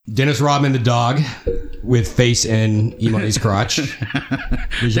Dennis Rodman, the dog, with face in E-Money's crotch.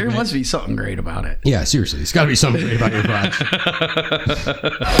 There must be something great about it. Yeah, seriously. There's got to be something great about your crotch.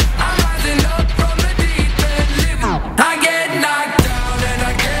 I get knocked down and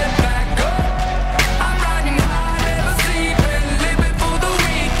I get back up. I'm riding high, never sleeping, living for the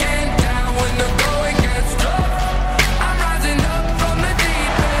weekend. Down when the going gets tough. I'm rising up from the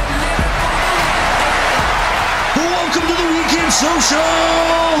deep end, living for the weekend. Welcome to the Weekend Social,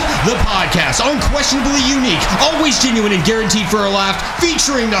 the podcast, unquestionably unique, always genuine and guaranteed for a laugh,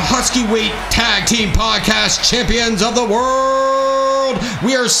 featuring the Husky Weight Tag Team Podcast Champions of the World.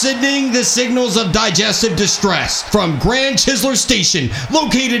 We are sending the signals of digestive distress from Grand Chisler Station,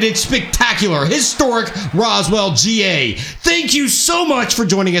 located in spectacular, historic Roswell, GA. Thank you so much for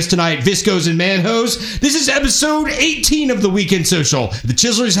joining us tonight, Viscos and Manhos. This is episode 18 of the Weekend Social. The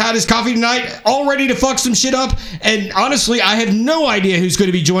Chisler's had his coffee tonight, all ready to fuck some shit up, and honestly, I have no idea who's going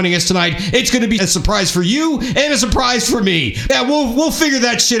to be joining us tonight. It's going to be a surprise for you and a surprise for me. Yeah, we'll figure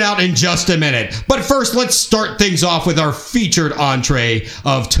that shit out in just a minute. But first, let's start things off with our featured entree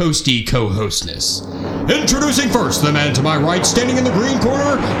of toasty co-hostness. Introducing first, the man to my right, standing in the green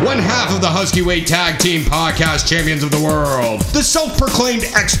corner, one half of the Husky Weight Tag Team Podcast Champions of the World, the self-proclaimed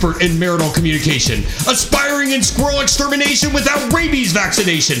expert in marital communication, aspiring in squirrel extermination without rabies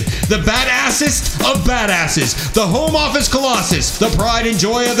vaccination, the badassest of badasses, the home office colossus, the pride and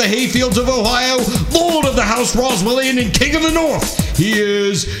joy of the hayfields of Ohio, lord of the house Roswellian and king of the north. He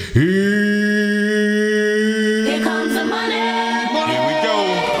is Here comes the money. Here we go.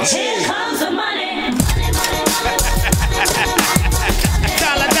 Here comes the money.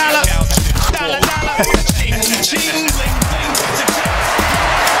 Dollar, dollar, dollar, dollar, ching, ching, bling, bling.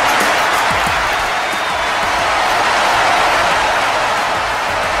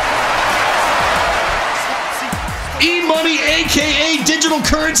 E-Money, a.k.a. digital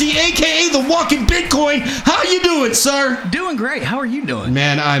currency, a.k.a. the walking Bitcoin. How you doing, sir? Doing great. How are you doing?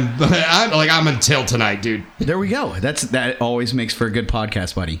 Man, I'm on tilt tonight, dude. There we go. That always makes for a good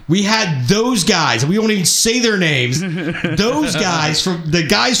podcast, buddy. We had those guys, we won't even say their names. Those guys the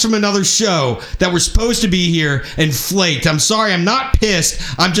guys from another show that were supposed to be here and flaked. I'm sorry, I'm not pissed.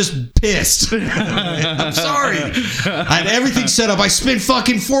 I'm just pissed. I'm sorry. I had everything set up. I spent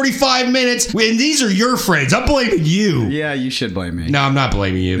fucking 45 minutes, and these are your friends. I'm blaming you. Yeah, you should blame me. No, I'm not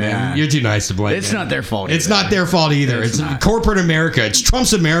blaming you, man. Nah. You're too nice to blame. It's man. not their fault. It's either. not their fault either. It's not. corporate America. It's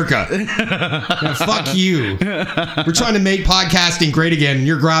Trump's America. Yeah, fuck you. We're trying to make podcasting great again, and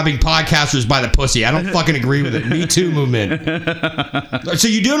you're grabbing podcasters by the pussy. I don't fucking agree with it. Me Too movement. So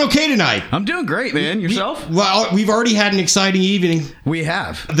you doing okay tonight? I'm doing great, man. Yourself? Well, we've already had an exciting evening. We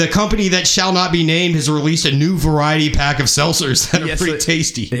have. The company that shall not be named has released a new variety pack of seltzers that are pretty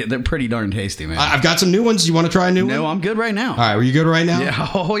tasty. They're pretty darn tasty, man. I've got some new ones. You want to try a new one? No, I'm good right now. All right, were you good right now? Yeah.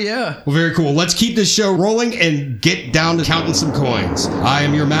 Oh, yeah. Well, very cool. Let's keep this show rolling and get down to counting some coins. I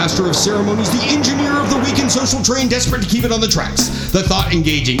am your master of ceremonies, the engineer of the Weekend Social train, desperate to keep it on the tracks. The thought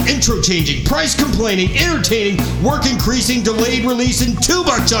engaging, intro changing, price complaining, entertaining, work increasing, delayed releasing,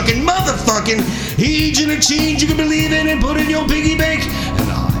 tuba chucking, motherfucking, agent of change you can believe in and put in your piggy bank. And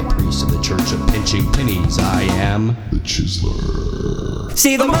the high priest of the church of pinching pennies, I am the Chisler.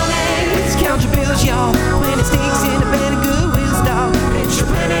 See the money's count your bills, y'all. When it stinks in a bed of Goodwill stock. Pinch your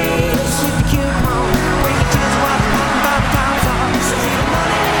pennies with the coupon. Break it to the water, by the times off. See the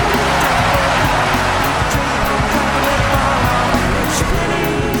money, pinch your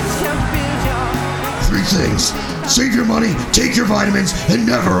pennies, count your bills, y'all. Three things. Save your money, take your vitamins, and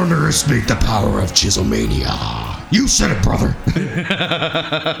never underestimate the power of Chiselmania. You said it, brother.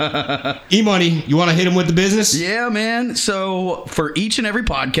 E-Money, you want to hit him with the business? Yeah, man. So for each and every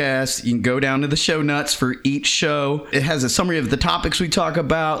podcast, you can go down to the show notes for each show. It has a summary of the topics we talk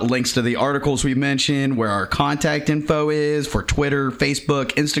about, links to the articles we mentioned, where our contact info is for Twitter,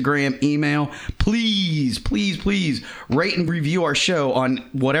 Facebook, Instagram, email. Please, please, please rate and review our show on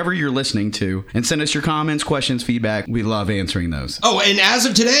whatever you're listening to and send us your comments, questions, feedback. We love answering those. Oh, and as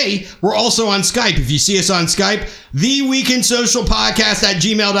of today, we're also on Skype. If you see us on Skype, the Weekend Social Podcast at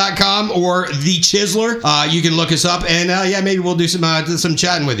gmail.com or the Chisler. You can look us up and maybe we'll do some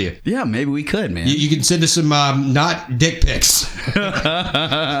chatting with you. Yeah, maybe we could, man. You can send us some not dick pics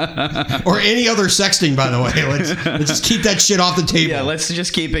or any other sexting, by the way. Let's just keep that shit off the table. Yeah, let's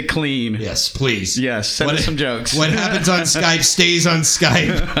just keep it clean. Yes, please. Yes, send us some jokes. What happens on Skype stays on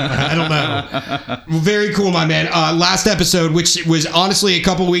Skype. I don't know. Well, very cool, my man. Last episode, which was honestly a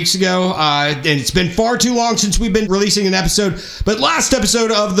couple weeks ago, and it's been far too long since we've been releasing an episode, but last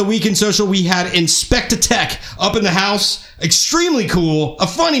episode of the Weekend Social, we had Inspect a Tech up in the house. Extremely cool. A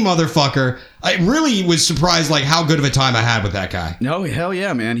funny motherfucker. I really was surprised like how good of a time I had with that guy. Oh, hell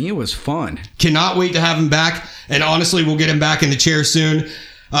yeah, man. He was fun. Cannot wait to have him back. And honestly, we'll get him back in the chair soon.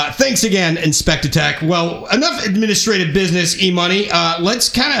 Thanks again, Inspectatech. Well, enough administrative business, E-Money. Let's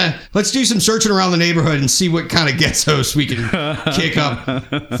do some searching around the neighborhood and see what kind of guest hosts we can kick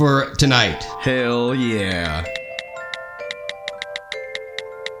up for tonight. Hell yeah.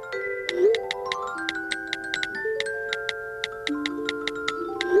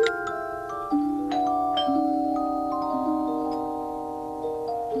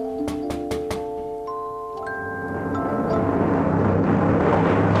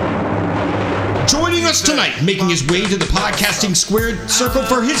 Joining us tonight, making his way to the podcasting squared circle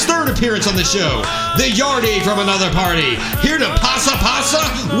for his third appearance on the show, the Yardie from another party, here to pasa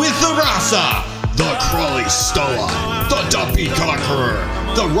with the Rasa, the Crawley Stoa, the Dumpy Conqueror,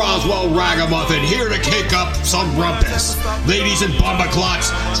 the Roswell Ragamuffin, here to kick up some rumpus. Ladies and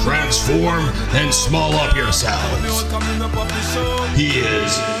bumbaclots, transform and small up yourselves. He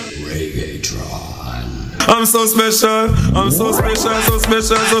is Reggaetron. I'm so special, I'm so special, so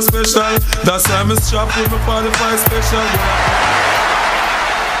special, so special. That's why I'm strapped with my 45 special.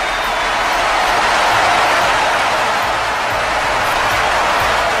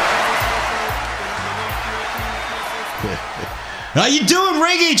 How you doing,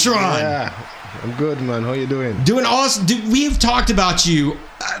 Reggaetron? Yeah, I'm good, man. How you doing? Doing awesome. We have talked about you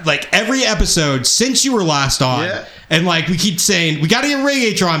like every episode since you were last on. Yeah. And like we keep saying, we got to get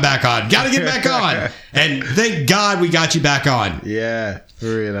Reggaetron back on. Got to get back on. And thank God we got you back on. Yeah,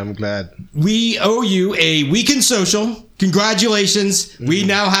 for real. I'm glad. We owe you a weekend social. Congratulations. We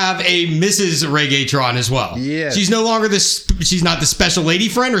now have a Mrs. Reggaetron as well. Yeah. She's no longer she's not the special lady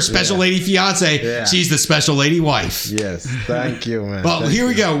friend or special lady fiance. Yeah. She's the special lady wife. Yes, thank you, man. Well, Thank here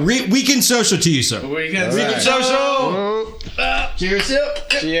we you. go. Weekend social to you, sir. Weekend right. social. Oh, Cheers. Yep.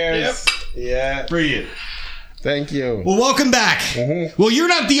 cheers. Yeah, For you. thank you. Well, welcome back. Well, you're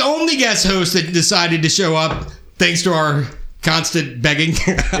not the only guest host that decided to show up thanks to our constant begging.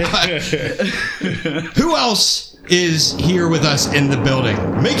 Who else is here with us in the building?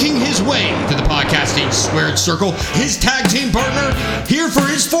 Making his way to the podcasting squared circle, his tag team partner, here for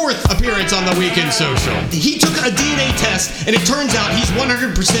his fourth appearance on the Weekend Social. He took a DNA test, and it turns out he's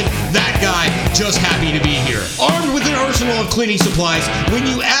 100% that guy, just happy to be here. Armed with an arsenal of cleaning supplies, when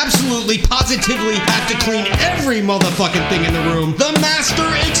you absolutely, positively have to clean every motherfucking thing in the room, the master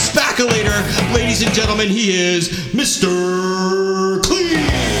expaculator. Ladies and gentlemen, he is Mr. Clean.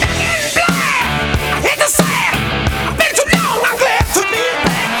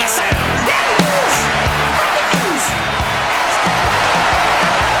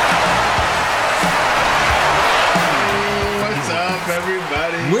 What's up,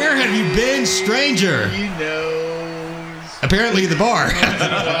 everybody? Where have you been, stranger? You know, Apparently the bar. once in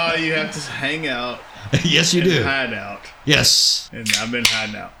a while you have to hang out Yes, you and do. hide out. Yes. And I've been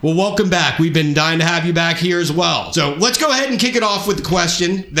hiding out. Well, welcome back. We've been dying to have you back here as well. So let's go ahead and kick it off with the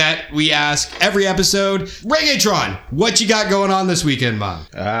question that we ask every episode. Reggaetron, what you got going on this weekend, Mom?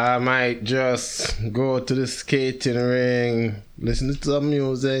 I might just go to the skating ring, listen to some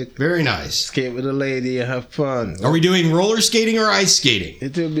music, Very nice. skate with a lady, and have fun. Are we doing roller skating or ice skating?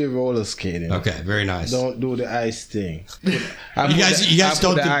 It will be roller skating. Okay, very nice. Don't do the ice thing. You guys I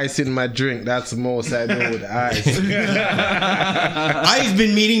don't put the do- ice in my drink. That's the most I do with ice. I've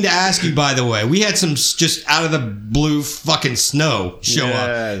been meaning to ask you, by the way. We had some just out of the blue fucking snow show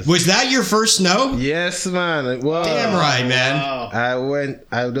Yes. up. Was that your first snow? Yes, man. It was. Damn right, man. Wow.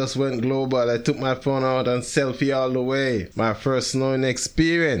 I just went global. I took my phone out and selfie all the way. My first snowing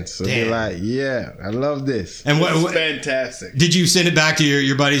experience. So they're Damn. like, yeah, I love this. And It's what fantastic. did you send it back to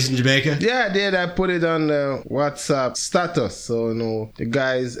your buddies in Jamaica? Yeah, I did. I put it on the WhatsApp status. So, you know, the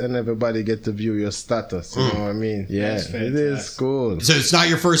guys and everybody get to view your status. You know what I mean? Yeah, That's it is fantastic. cool. So it's not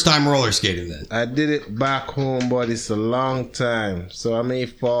your first time roller skating then? I did it back home, but it's a long time. So I may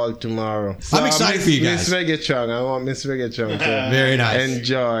fall tomorrow. So I'm excited for you guys. Miss Reggaetron. I want Miss Reggaetron to Very nice.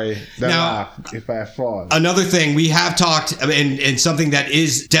 enjoy the Now- laugh if I fall. Another thing we have talked, and something that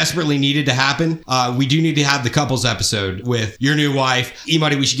is desperately needed to happen. We do need to have the couples episode with your new wife,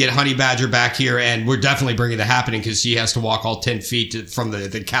 E-Money. We should get Honey Badger back here, and we're definitely bringing the happening because she has to walk all 10 feet from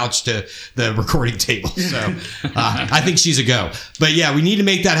the couch to the recording morning table. So I think she's a go. But yeah, we need to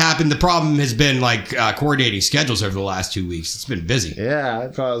make that happen. The problem has been like coordinating schedules over the last 2 weeks. It's been busy. Yeah,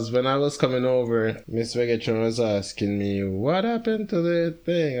 because when I was coming over, Miss Vegatron was asking me, what happened to the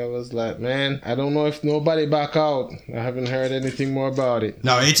thing? I was like, man, I don't know if nobody back out. I haven't heard anything more about it.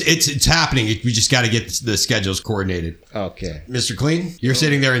 No, it's happening. We just got to get the schedules coordinated. Okay. Mr. Clean, you're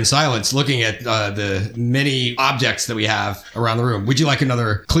sitting there in silence looking at the many objects that we have around the room. Would you like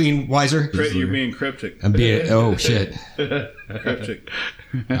another Clean Wiser? You're being cryptic. I'm being, oh shit. Cryptic.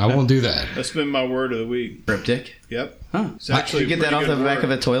 I won't do that. That's been my word of the week. Cryptic. Yep. Huh. It's actually you get that a off pretty the good back of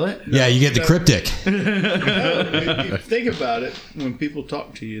word. a toilet? Yeah, you get the cryptic. No, think about it. When people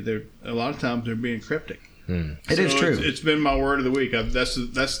talk to you, they're a lot of times they're being cryptic. It is true. It's been my word of the week. That's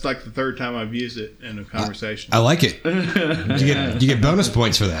like the third time I've used it in a conversation. I like it. You get bonus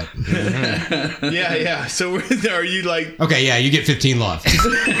points for that. Yeah. So are you like Okay, yeah, you get 15 love. before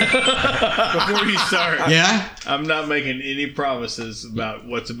you start? Yeah? I'm not making any promises about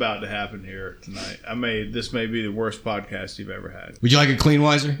what's about to happen here tonight. This may be the worst podcast you've ever had. Would you like a Clean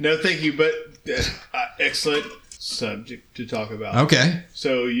Wiser? No, thank you, but excellent subject to talk about. Okay.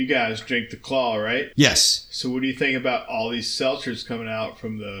 So you guys drink the Claw, right? Yes. So what do you think about all these seltzers coming out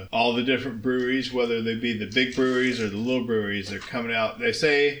from all the different breweries, whether they be the big breweries or the little breweries? They're coming out. They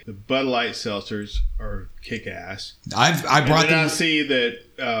say the Bud Light seltzers are kick ass. I brought And then I them. see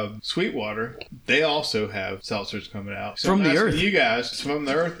that Sweetwater, they also have seltzers coming out. So From I'm the asking earth. You guys, from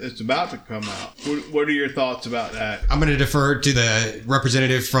the earth, it's about to come out. What are your thoughts about that? I'm going to defer to the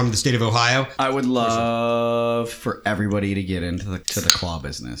representative from the state of Ohio. I would love for everybody to get into the claw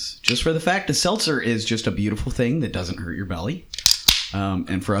business. Just for the fact that seltzer is just a beautiful thing that doesn't hurt your belly.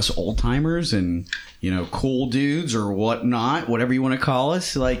 And for us old timers and, cool dudes or whatnot, whatever you want to call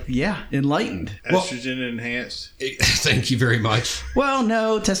us, enlightened. Estrogen enhanced. Thank you very much. Well,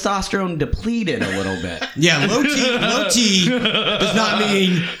 no, testosterone depleted a little bit. Yeah, low T does not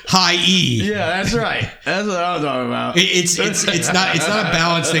mean high E. Yeah, that's right. That's what I'm talking about. It's not a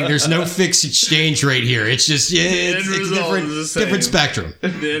balanced thing. There's no fixed exchange rate here. It's just it's result is the same. different spectrum.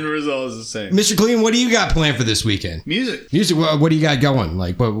 The end result is the same. Mr. Clean, what do you got planned for this weekend? Music. Music. What do you got going?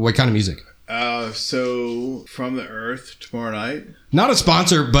 Like what kind of music? So From the Earth tomorrow night. Not a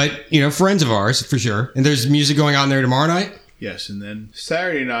sponsor, but friends of ours for sure. And there's music going on there tomorrow night. Yes, and then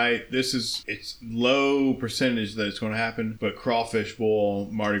Saturday night, it's low percentage that it's going to happen, but Crawfish Bowl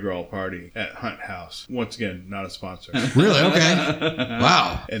Mardi Gras party at Hunt House. Once again, not a sponsor. Really? Okay.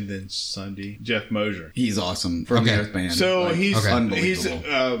 Wow. And then Sunday, Jeff Mosier. He's awesome from the Earth Band. So he's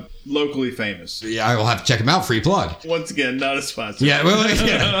unbelievable. locally famous. Yeah, I will have to check him out. Free plug. Once again, not a sponsor. Yeah. Well,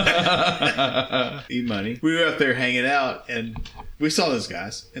 yeah. E-Money. We were up there hanging out, and we saw those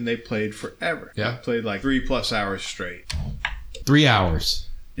guys, and they played forever. Yeah. Played like 3+ hours straight. 3 hours.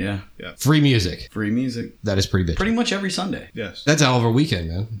 Yeah. Free music. Free music. That is pretty big. Pretty much every Sunday. Yes. That's a hell of a weekend,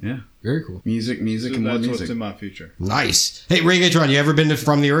 man. Yeah. Very cool. Music, So and more that's music. what's in my future. Nice. Hey, Ray Gatron, you ever been to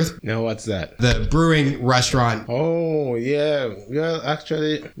From the Earth? Now what's that? The brewing restaurant. Oh, yeah. Well,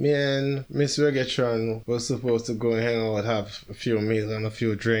 actually, me and Miss Reggaetron was supposed to go and hang out, have a few meals and a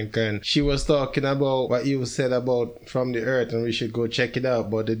few drinks. And she was talking about what you said about From the Earth, and we should go check it out.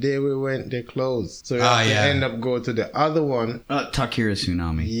 But the day we went, they closed. So we have to end up go to the other one. Takira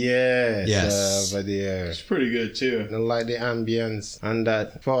Tsunami. Yes. Over there. It's pretty good, too. I like the ambience and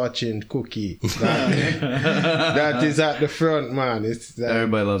that fortune cookie. That is at the front, man.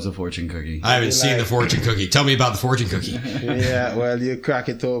 Everybody loves a fortune cookie. I haven't seen the fortune cookie. Tell me about the fortune cookie. Yeah, well, you crack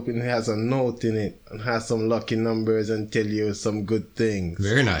it open, it has a note in it and has some lucky numbers and tell you some good things.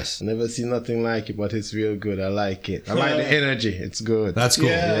 Very nice. Never seen nothing like it, but it's real good. I like it. I like the energy. It's good. That's cool.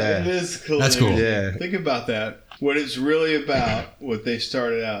 Yeah, it is cool. That's cool. Yeah. Think about that. What it's really about, what they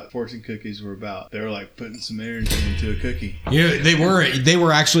started out, fortune cookies were about. They were like putting some energy into a cookie. They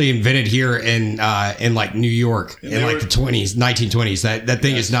were actually invented here in like New York in like the 1920s. That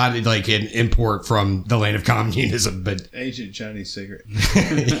thing is not like an import from the land of communism, but Ancient Chinese cigarette.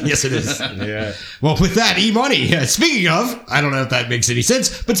 yes, it is. Yeah. Well, with that, E-Money. Speaking of, I don't know if that makes any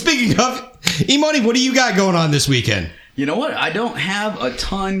sense, but speaking of E-Money, what do you got going on this weekend? You know what? I don't have a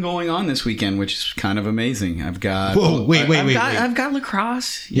ton going on this weekend, which is kind of amazing. I've got I've got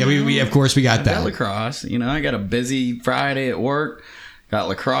lacrosse. Yeah, we of course we got that. Got lacrosse. I got a busy Friday at work. Got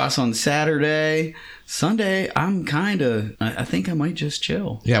lacrosse on Saturday. Sunday, I'm I think I might just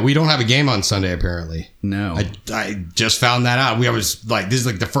chill. Yeah, we don't have a game on Sunday, apparently. No. I just found that out. This is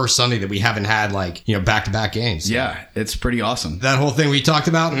like the first Sunday that we haven't had back-to-back games. So. Yeah, it's pretty awesome. That whole thing we talked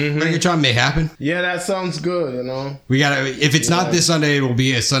about, Megatron, may happen. Yeah, that sounds good, We gotta, if it's not this Sunday, it will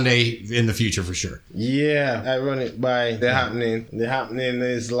be a Sunday in the future for sure. Yeah, I run it by the happening. The happening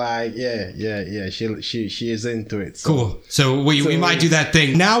is like, she is into it. So. Cool. So we might do that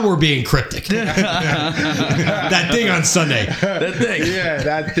thing. Now we're being cryptic. That thing on Sunday. That thing. Yeah,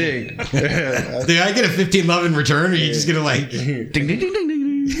 that thing. Did I get a 15 love in return, or are you just gonna ding ding ding ding ding ding?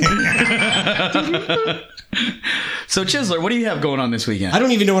 So Chisler, what do you have going on this weekend? I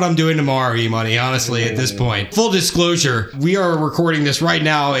don't even know what I'm doing tomorrow, E-Money, honestly, at this point. Full disclosure, we are recording this right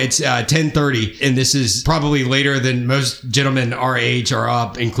now. It's 10:30, and this is probably later than most gentlemen our age are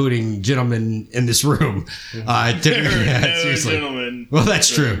up, including gentlemen in this room. Seriously. Gentlemen. Well, that's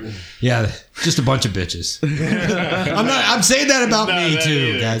true. Yeah, just a bunch of bitches. I'm saying that about me too,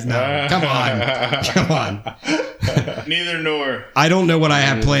 either. guys. No, come on. Neither nor. I don't know what I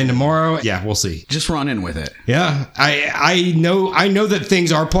have planned tomorrow. Yeah, we'll see. Just run in with it. Yeah, I know that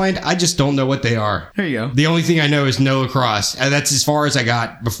things are planned. I just don't know what they are. There you go. The only thing I know is no lacrosse. That's as far as I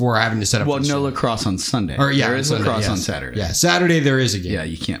got before having to set up. Well, no lacrosse on Sunday. Or there is Sunday, lacrosse yes. on Saturday. Yeah, Saturday there is a game. Yeah,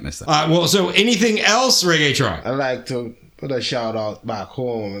 you can't miss that. Well, so anything else, Reggaetron? I like to put a shout out back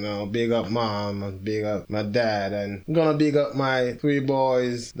home, big up mom and big up my dad, and I'm gonna big up my 3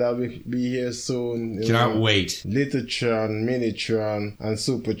 boys that will be here soon. Cannot wait. Littletron, Minitron, and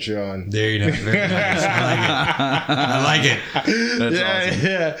Supertron. There you go. Very nice. I like it. That's awesome.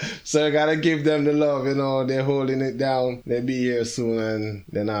 Yeah. So I gotta give them the love, they're holding it down. They'll be here soon, and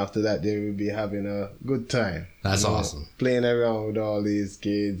then after that they will be having a good time. That's awesome. Playing around with all these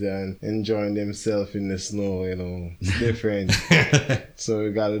kids and enjoying themselves in the snow, It's different. So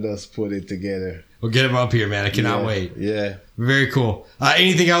we gotta just put it together. We'll get him up here, man. I cannot wait. Yeah. Very cool.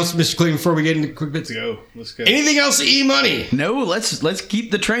 Anything else, Mr. Cleveland, before we get into quick bits? Let's go. Anything else, E-Money? No, let's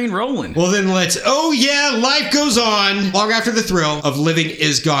keep the train rolling. Well, then life goes on. Long after the thrill of living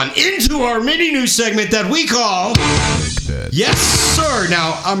is gone. Into our mini news segment that we call... Yes, sir.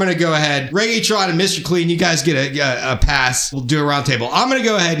 Now, I'm going to go ahead. Reggaetron and Mr. Clean, you guys get a pass. We'll do a round table. I'm going to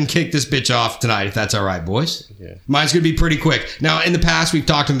go ahead and kick this bitch off tonight, if that's all right, boys. Yeah. Mine's going to be pretty quick. Now, in the past, we've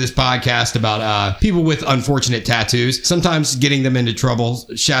talked on this podcast about people with unfortunate tattoos, sometimes getting them into trouble.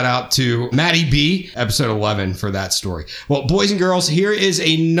 Shout out to Maddie B, episode 11 for that story. Well, boys and girls, here is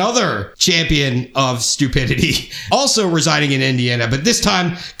another champion of stupidity, also residing in Indiana, but this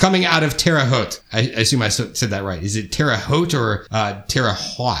time coming out of Terre Haute. I assume I said that right. Is it Terre Haute or Terre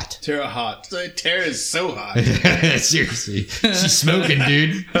Haute? Terre Haute. Terre is so hot. Seriously. She's smoking,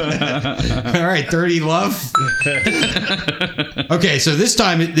 dude. All right, 30 love. Okay, so this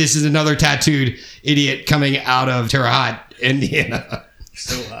time, this is another tattooed idiot coming out of Terre Haute, Indiana.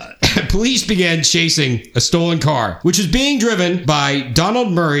 So hot. Police began chasing a stolen car, which was being driven by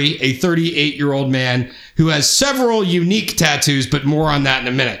Donald Murray, a 38-year-old man who has several unique tattoos, but more on that in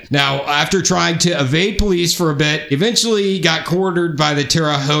a minute. Now, after trying to evade police for a bit, eventually got cornered by the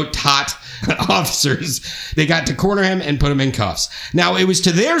Terre Haute officers. They got to corner him and put him in cuffs. Now, it was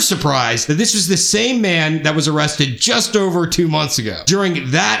to their surprise that this was the same man that was arrested just over 2 months ago. During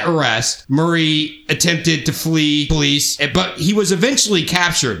that arrest, Murray attempted to flee police, but he was eventually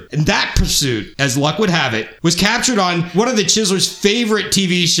captured. And that pursuit, as luck would have it, was captured on one of the Chisler's favorite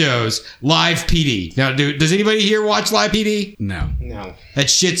TV shows, Live PD. Now, does anybody here watch Live PD? No. That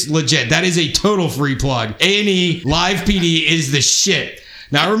shit's legit. That is a total free plug. A&E Live PD is the shit.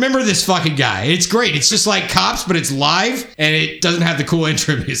 Now, remember this fucking guy. It's great. It's just like Cops, but it's live, and it doesn't have the cool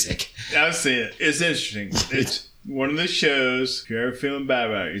intro music. I see it. It's interesting. It's one of the shows, if you're ever feeling bad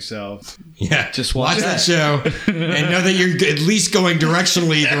about yourself. Yeah, just watch that show and know that you're at least going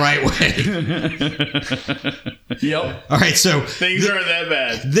directionally the right way. Yep. All right, so things aren't that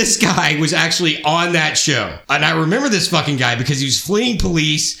bad. This guy was actually on that show, and I remember this fucking guy because he was fleeing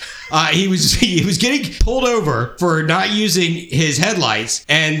police. He was getting pulled over for not using his headlights,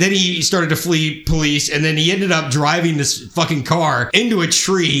 and then he started to flee police, and then he ended up driving this fucking car into a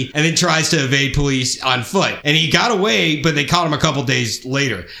tree, and then tries to evade police on foot. And he got away, but they caught him a couple days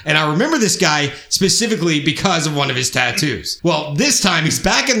later. And I remember this guy specifically because of one of his tattoos. Well, this time he's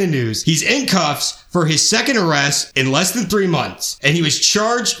back in the news. He's in cuffs for his second arrest in less than 3 months. And he was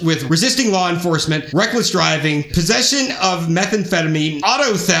charged with resisting law enforcement, reckless driving, possession of methamphetamine,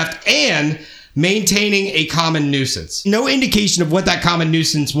 auto theft, and maintaining a common nuisance. No indication of what that common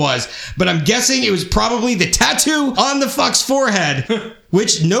nuisance was, but I'm guessing it was probably the tattoo on the fuck's forehead,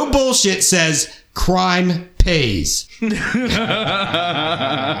 which, no bullshit, says crime pays. And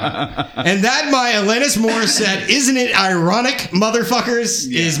that, my Alanis Morissette, isn't it ironic,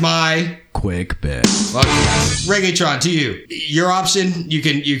 motherfuckers, is my quick bit. fuck yes. Reggaetron, to you. Your option, you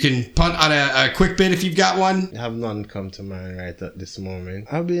can punt on a quick bit if you've got one. I have none come to mind right at this moment.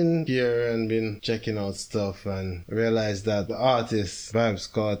 I've been here and been checking out stuff and realized that the artist,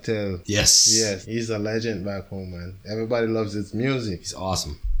 Vybz Kartel, Yes. he's a legend back home, man. Everybody loves his music. He's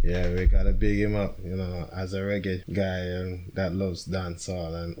awesome. Yeah, we gotta big him up, as a reggae guy that loves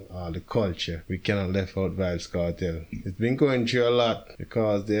dancehall and all the culture. We cannot left out Vybz Kartel. It's been going through a lot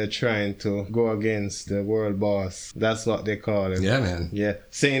because they're trying to go against the world boss. That's what they call him. Yeah, man. Yeah,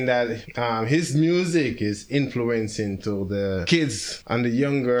 saying that his music is influencing to the kids and the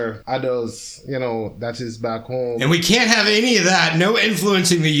younger adults, that is back home. And we can't have any of that. No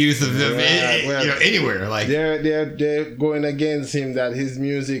influencing the youth of well, anywhere. Like they're going against him, that his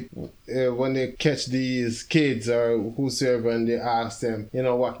music, when they catch these kids or whosoever and they ask them,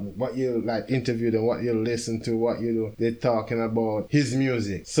 what you like, interview them, what you listen to, what you do, they're talking about his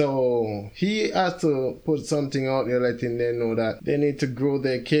music. So he has to put something out there letting them know that they need to grow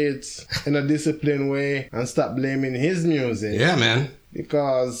their kids in a disciplined way and stop blaming his music. Yeah, man.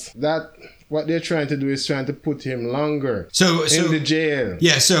 Because what they're trying to do is trying to put him longer So in the jail.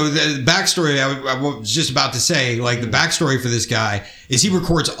 Yeah, so the backstory, I was just about to say, like, the backstory for this guy is he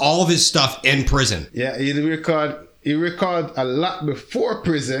records all of his stuff in prison. Yeah, he record a lot before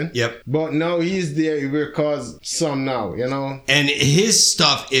prison. Yep. But now he's there, he records some now, And his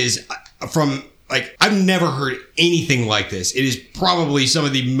stuff is from... Like, I've never heard anything like this. It is probably some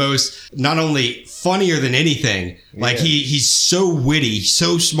of the most, not only funnier than anything, like he's so witty,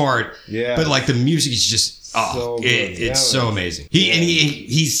 so smart, but like the music is just, so it's so amazing.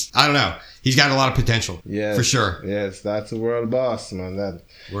 He's, I don't know. He's got a lot of potential. Yeah, for sure. Yes, that's the world boss, man. That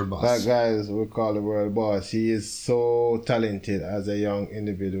guy is what we call the world boss. He is so talented as a young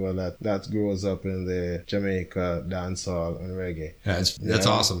individual that grows up in the Jamaica dancehall and reggae. Yeah, that's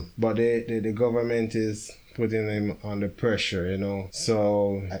awesome. But the government is putting him under pressure,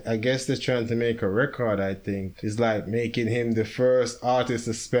 So I guess they're trying to make a record, I think. It's like making him the first artist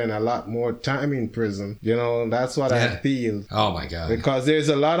to spend a lot more time in prison. That's what I feel. Oh my God. Because there's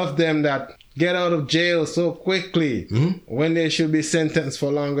a lot of them that get out of jail so quickly when they should be sentenced for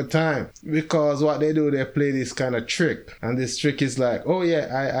a longer time. Because what they do, they play this kind of trick. And this trick is like, oh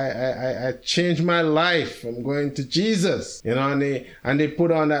yeah, I changed my life. I'm going to Jesus. And they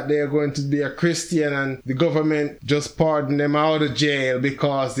put on that they're going to be a Christian, and the government just pardon them out of jail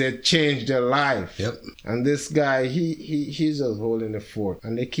because they changed their life. Yep. And this guy, he's just holding the fort.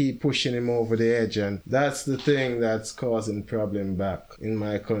 And they keep pushing him over the edge. And that's the thing that's causing problem back in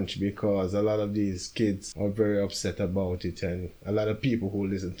my country, because a lot of these kids are very upset about it, and a lot of people who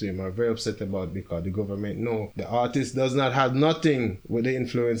listen to him are very upset about it because the government know the artist does not have nothing with the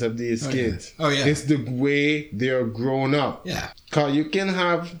influence of these kids. Yeah. Oh yeah. It's the way they're grown up. Yeah. Because you can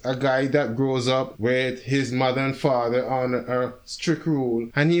have a guy that grows up with his mother and father on a strict rule,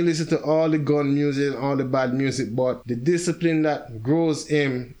 and he listens to all the gun music, all the bad music, but the discipline that grows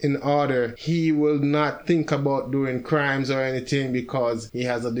him in order, he will not think about doing crimes or anything because he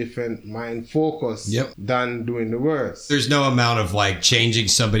has a different mind focus than doing the worst. There's no amount of like changing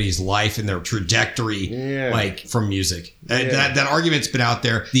somebody's life and their trajectory like from music. That argument's been out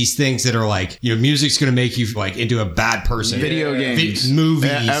there. These things that are like, music's going to make you like into a bad person. Video games,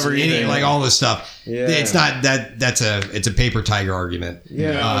 movies, everything, like all this stuff. Yeah. It's not it's a paper tiger argument.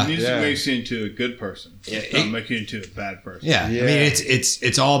 Music makes you into a good person. It's not make you into a bad person. Yeah. I mean,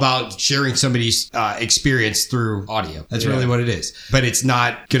 it's all about sharing somebody's experience through audio. That's really what it is. But it's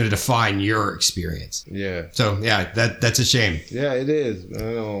not going to define your experience. Yeah. So that's a shame. Yeah, it is. I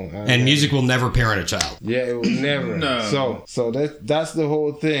know. And music will never parent a child. Yeah, it will never. No. So that's the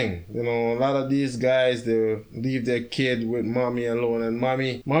whole thing. A lot of these guys, they leave their kid with mommy alone, and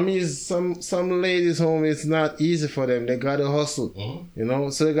mommy is some ladies home. It's not easy for them. They gotta hustle.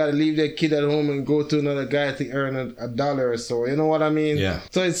 So they gotta leave their kid at home and go to another guy to earn a dollar or so. You know what I mean? Yeah.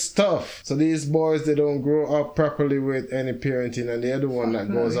 So it's tough. So these boys, they don't grow up properly with any parenting, and they're the one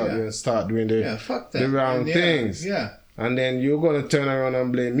that goes out there and start doing the wrong things. Yeah. And then you're going to turn around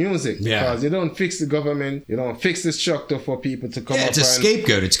and blame music because you don't fix the government, you don't fix the structure for people to come up. It's a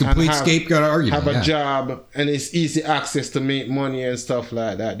scapegoat. It's a complete scapegoat argument. Have a job, and it's easy access to make money and stuff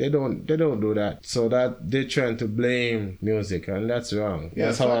like that. They don't do that. So that they're trying to blame music, and that's wrong. Yeah,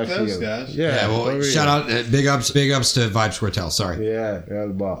 that's how I feel. Guys. Yeah. Well, shout out, big ups to Vybz Kartel. Sorry. Yeah,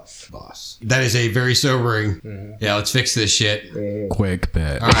 boss. That is a very sobering. Yeah, let's fix this shit. Quick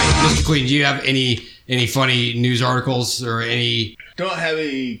bit. All right, Mr. Clean, do you have any funny news articles or any? Don't have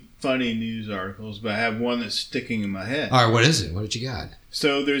any funny news articles, but I have one that's sticking in my head. All right, what is it? What did you got?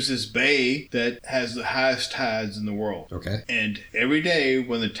 So there's this bay that has the highest tides in the world. Okay. And every day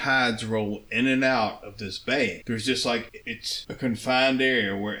when the tides roll in and out of this bay, there's just like, it's a confined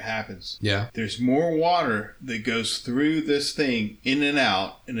area where it happens. Yeah. There's more water that goes through this thing in and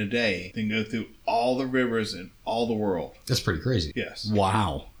out in a day than go through all the rivers in all the world. That's pretty crazy. Yes.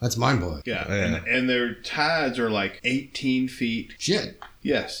 Wow. That's mind-blowing. Yeah. And their tides are like 18 feet. Shit.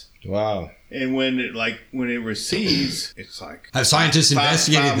 Yes. Wow. And when it recedes, it's like Have scientists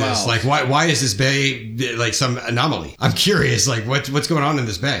investigated 5 this? miles. Like, why is this bay like some anomaly? I'm curious. Like, what's going on in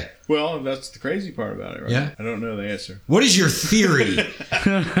this bay? Well, that's the crazy part about it, right? Yeah. I don't know the answer. What is your theory? What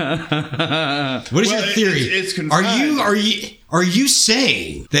is your theory? It's confined. Are you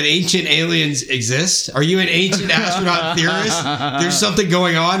saying that ancient aliens exist? Are you an ancient astronaut theorist? There's something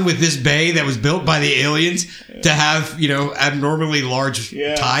going on with this bay that was built by the aliens to have, abnormally large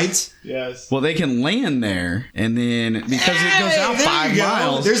tides? Yes. Well, they can land there, and then because it goes out there 5 you go.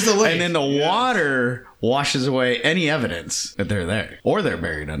 miles, There's the link. and then the water washes away any evidence that they're there, or they're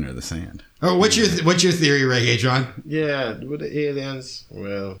buried under the sand. Oh, what's your theory, Reggaetron? Yeah, with the aliens,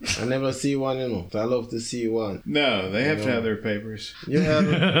 well, I never see one, so I love to see one. No, they have to have their papers. Yeah.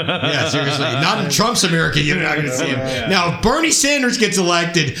 Yeah, seriously. Not in Trump's America, you're not going to see him. Yeah. Now, if Bernie Sanders gets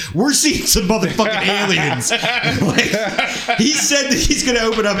elected, we're seeing some motherfucking aliens. Like, he said that he's going to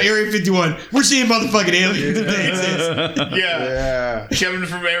open up Area 51. We're seeing motherfucking aliens if they exist. Yeah. Coming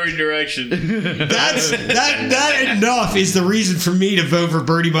from every direction. That enough is the reason for me to vote for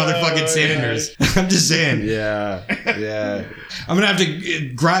Bernie motherfucking Sanders. I'm just saying. Yeah. I'm going to have to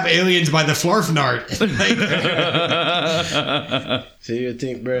grab aliens by the flarfnart. So you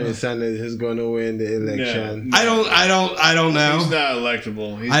think Bernie Sanders is going to win the election? No. I don't know. He's not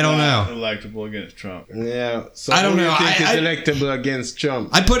electable. I don't know. Electable against Trump. Yeah. So I don't know. You think he's electable against Trump?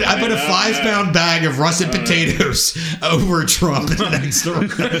 I put a 5-pound bag of russet potatoes over Trump in the next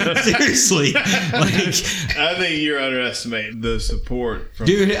seriously. Like, I think you're underestimating the support from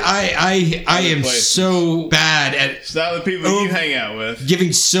dude, I am places. so bad at It's not the people you hang out with.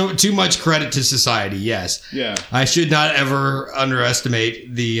 giving too much credit to society. Yes. Yeah. I should not ever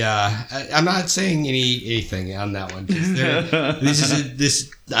underestimate the I'm not saying anything on that one.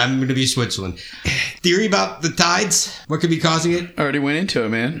 I'm going to be Switzerland. Theory about the tides? What could be causing it? I already went into it,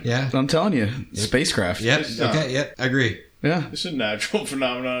 man. Yeah. I'm telling you, spacecraft. Yep. Okay. Yep. I agree. Yeah. It's a natural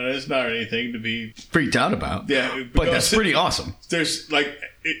phenomenon. It's not anything to be Freaked out about. Yeah, But that's pretty awesome. There's like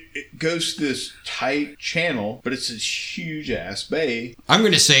it goes to this tight channel, but it's this huge ass bay. I'm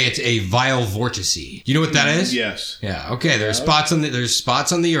going to say it's a vile vortice. You know what that is? Yes. Yeah. Okay. There's spots on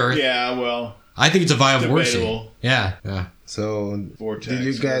the Earth. Yeah. Well, I think it's a vile vortice. debatable. Yeah. So, Vortex, did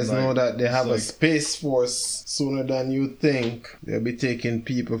you guys like- know that they have a like- space force sooner than you think? They'll be taking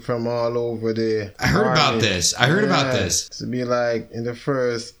people from all over the I heard about army. this. I heard about this. To be like in the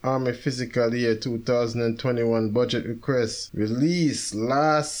first Army Fiscal Year 2021 budget request released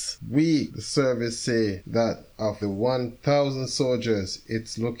last week, the service say that of the 1,000 soldiers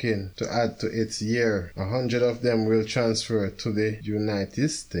it's looking to add to its year, 100 of them will transfer to the United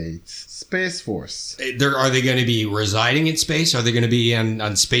States Space Force. Are they going to be residing in space? Are they going to be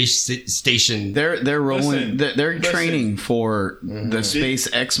on space station? They're rolling. Listen, they're training for the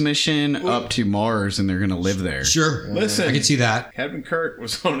SpaceX mission up to Mars, and they're going to live there. Sure. Listen, I can see that. Captain Kirk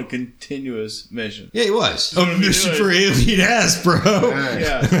was on a continuous mission. Yeah, he was. what A we mission doing. for alien ass, bro.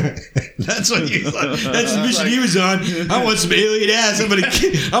 Yeah. That's what he was on. That's the mission he was on. I want some alien ass. I'm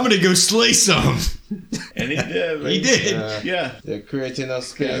gonna go slay some. And he did. He did. Yeah. They're creating a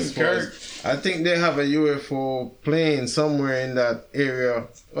space Captain force. I think they have a UFO plane somewhere in that area.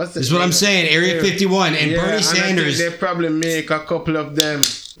 What's This is what I'm saying. Area 51 and Yeah, Bernie and Sanders. I think they probably make a couple of them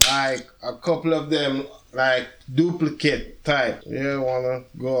duplicate type. Yeah, wanna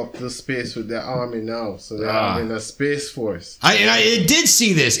go up to space with the army now, so they're having a space force. I did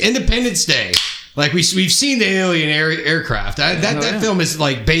see this Independence Day. Like we've seen the alien aircraft. That film is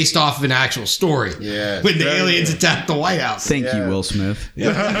like based off of an actual story. Yeah, when the very aliens good. attacked the White House. Thank you, Will Smith.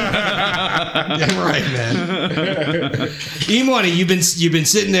 Yeah, right, man. E-Money, you've been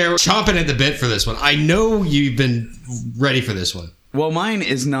sitting there chomping at the bit for this one. I know you've been ready for this one. Well, mine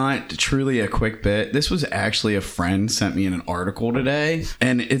is not truly a quick bit. This was actually a friend sent me in an article today,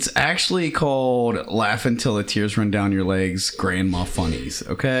 and it's actually called Laugh Until the Tears Run Down Your Legs, Grandma Funnies,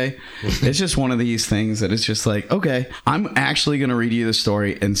 okay? It's just one of these things that it's just like, okay, I'm actually going to read you the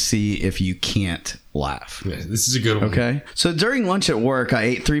story and see if you can't laugh. Yeah, this is a good one. Okay. So during lunch at work, I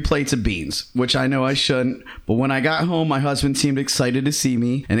ate 3 plates of beans, which I know I shouldn't. But when I got home, my husband seemed excited to see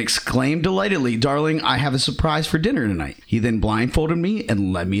me and exclaimed delightedly, "Darling, I have a surprise for dinner tonight." He then blindfolded me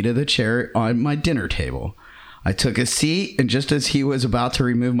and led me to the chair on my dinner table. I took a seat, and just as he was about to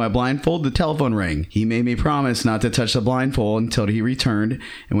remove my blindfold, the telephone rang. He made me promise not to touch the blindfold until he returned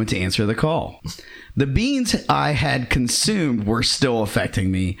and went to answer the call. The beans I had consumed were still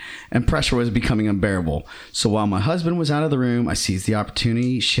affecting me, and pressure was becoming unbearable. So while my husband was out of the room, I seized the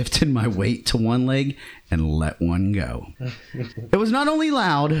opportunity, shifted my weight to one leg, and let one go. It was not only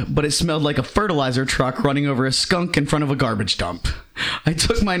loud, but it smelled like a fertilizer truck running over a skunk in front of a garbage dump. I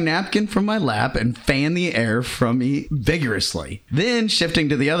took my napkin from my lap and fanned the air from me vigorously. Then, shifting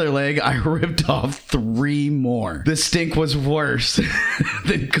to the other leg, I ripped off 3 more. The stink was worse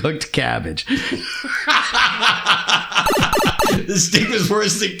than cooked cabbage. The stink was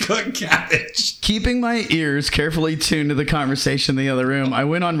worse than cooked cabbage. Keeping my ears carefully tuned to the conversation in the other room, I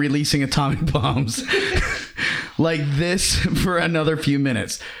went on releasing atomic bombs like this for another few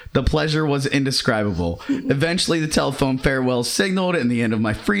minutes. The pleasure was indescribable. Eventually, the telephone farewell signaled and the end of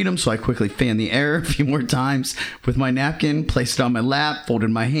my freedom, so I quickly fanned the air a few more times with my napkin, placed it on my lap, folded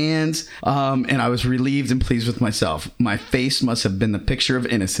my hands, and I was relieved and pleased with myself. My face must have been the picture of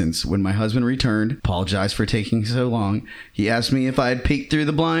innocence. When my husband returned, apologized for taking so long, he asked me if I had peeked through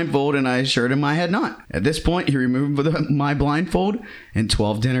the blindfold, and I assured him I had not. At this point, he removed my blindfold, and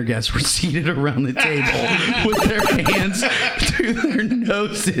 12 dinner guests were seated around the table with their hands through their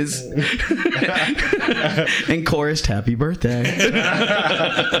noses and chorused "Happy Birthday."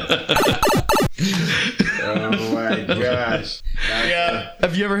 Oh my gosh. Yeah.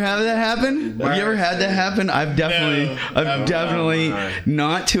 Have you ever had that happen? Have you ever had that happen? I've definitely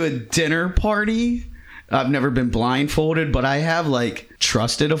not to a dinner party. I've never been blindfolded, but I have like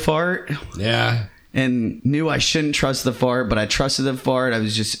trusted a fart. Yeah. And knew I shouldn't trust the fart, but I trusted the fart. I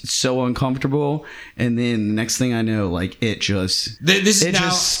was just so uncomfortable. And then the next thing I know, like it just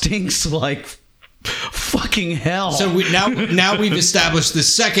just stinks like fucking hell. So now we've established the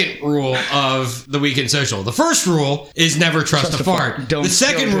second rule of the Weekend Social. The first rule is never trust a fart. The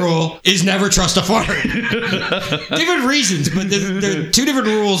second rule is never trust a fart. Different reasons, but they're 2 different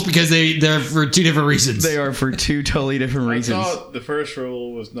rules because they're for 2 different reasons. They are for 2 totally different reasons. I thought the first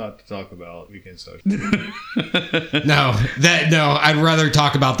rule was not to talk about Weekend Social. No, I'd rather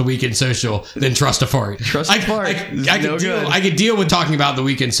talk about the Weekend Social than trust a fart. Trust a fart. I could deal with talking about the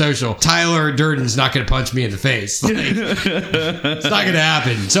Weekend Social. Tyler Durden's not going to punch me in the face. Like, it's not going to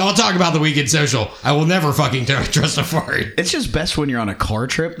happen. So I'll talk about the Weekend Social. I will never fucking trust a fart. It's just best when you're on a car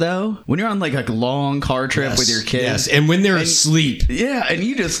trip, though. When you're on like a long car trip with your kids. Yes, and when they're asleep. Yeah, and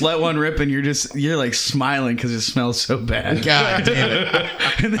you just let one rip and you're like smiling because it smells so bad. God damn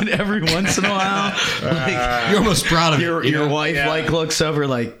it. And then every once in a while, like, you're almost proud of your wife like looks over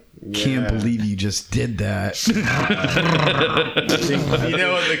like, can't believe you just did that. You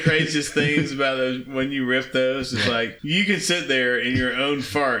know what the craziest things about those when you rip those is like you can sit there in your own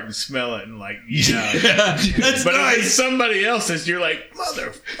fart and smell it and like that's but nice. if it's somebody else's, you're like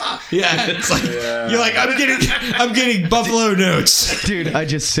motherfucker. Yeah, it's like you're like I'm getting Buffalo Notes, dude. I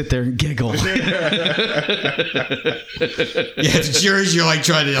just sit there and giggle. If it's yours, you're like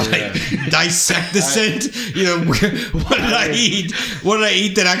trying to like dissect the scent. You know, what did I eat? What did I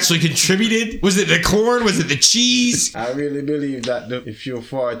eat that actually contributed? Was it the corn? Was it the cheese? I really believe that if you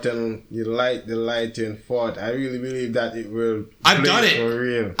fart and you light the light and fart, I really believe that it will. I've done it. For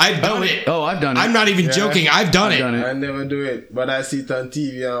real. I've done it. Oh, I've done it. I'm not even joking. I've done it. I never do it, but I see it on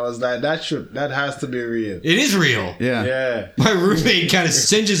TV and I was like, that has to be real. It is real. Yeah. My roommate kind of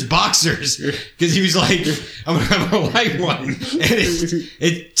singes boxers because he was like, I'm gonna light one, and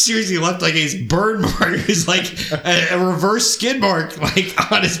it seriously left like his burn mark. It was like a reverse skid mark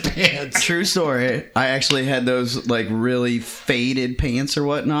like on his pants. True story. I actually had those like really faded pants or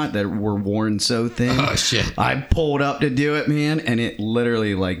whatnot that were worn so thin. Oh shit! I pulled up to do it, man, and it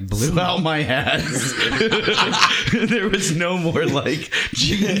literally like blew out my ass. There was no more like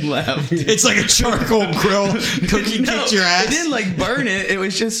jean left. It's like a charcoal grill cookie kicked your ass. It didn't like burn it. It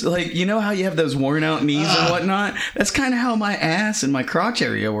was just like, you know how you have those worn out knees and whatnot? That's kind of how my ass and my crotch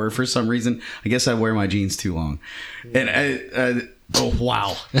area were for some reason. I guess I wear my jeans too long. And Oh,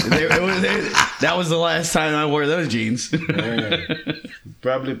 wow. That was the last time I wore those jeans.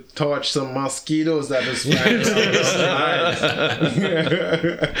 Probably torch some mosquitoes that was flying around.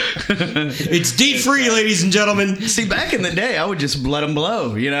 It's deep free, ladies and gentlemen. See, back in the day, I would just let them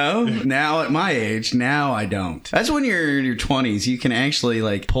blow, you know? Now, at my age, now I don't. That's when you're in your 20s. You can actually,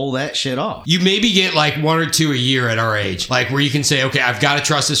 like, pull that shit off. You maybe get like 1 or 2 a year at our age, like where you can say, okay, I've got to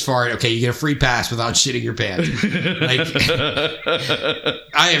trust this fart. Okay, you get a free pass without shitting your pants. Like,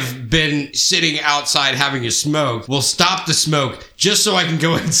 I have been sitting outside having a smoke. We'll stop the smoke just so I can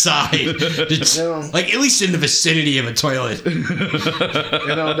go inside. Like, at least in the vicinity of a toilet.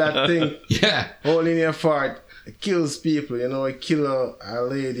 You know, that thing, Yeah. holding your fart, it kills people. You know, it killed a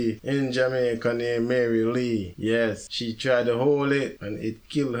lady in Jamaica named Mary Lee. Yes, she tried to hold it and it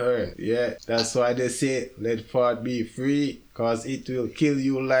killed her. Yeah, that's why they say let fart be free, cause it will kill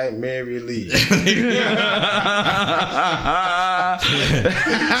you like Mary Lee. So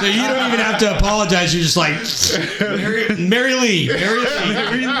you don't even have to apologize. You're just like, Mary Lee.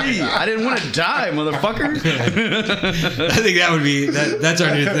 I didn't want to die, motherfucker. I think that would be, that's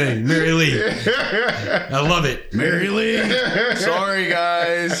our new thing. Mary Lee. I love it. Mary Lee. Sorry,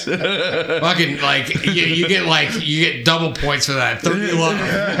 guys. Fucking, like, you get double points for that. 30 love.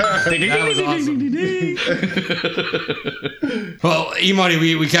 That was awesome. Well, E-Money,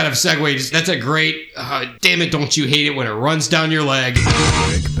 we kind of segued. That's a great, damn it, don't you hate it when it runs down your leg.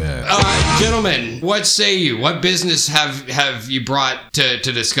 Gentlemen, what say you? What business have you brought to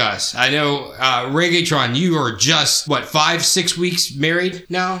discuss? I know, Reggaetron, you are just, 5-6 weeks married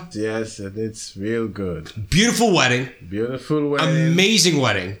now? Yes, and it's real good. Beautiful wedding. Beautiful wedding. Amazing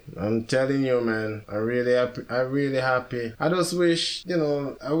wedding. I'm telling you, man, I'm really happy. I just wish,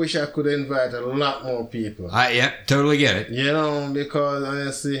 I wish I could invite a lot more people. Yeah, totally get it. You know, because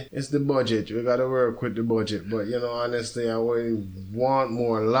honestly, it's the budget. We gotta work with the budget. But honestly, I would want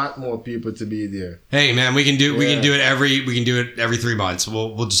a lot more people to be there. Hey, man, we can do it every 3 months.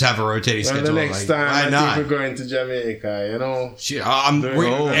 We'll just have a rotating schedule. The next time, I think we're going to Jamaica. Shit,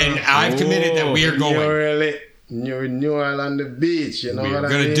 and I've committed that we are going. New Orleans Beach, you know what I mean? We're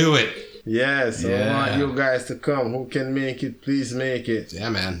gonna do it. Yes, I want you guys to come. Who can make it, please make it. Yeah,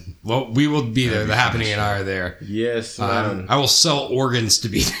 man. Well, we will be there. The Happening and I are there. Yes, man. I will sell organs to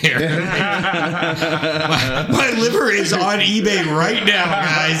be there. my liver is on eBay right now,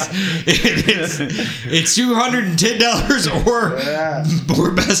 guys. It's $210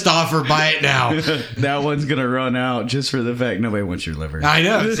 or best offer. Buy it now. That one's gonna run out just for the fact nobody wants your liver. I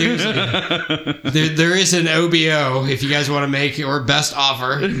know. Seriously, there is an OBO if you guys want to make it, or best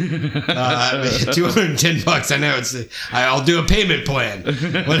offer. $210. I know I'll do a payment plan.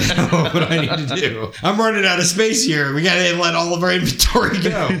 What I need to do? I'm running out of space here. We gotta let all of our inventory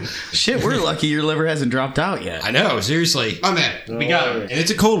go. Shit, we're lucky your liver hasn't dropped out yet. I know, seriously. Oh man, we got it, and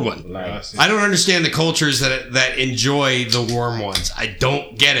it's a cold one. Nice. I don't understand the cultures that enjoy the warm ones. I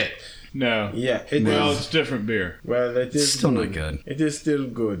don't get it. No. Yeah, It's different beer. Well, it is still not good. It is still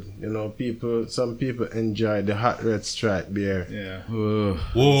good. Some people enjoy the hot red stripe beer. Yeah.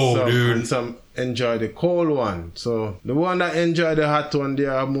 Whoa, dude. And some enjoy the cold one. So the one that enjoy the hot one, they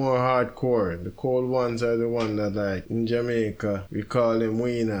are more hardcore. The cold ones are the one that, like, in Jamaica, we call them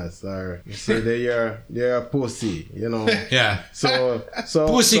wieners, or we say they are pussy, Yeah. So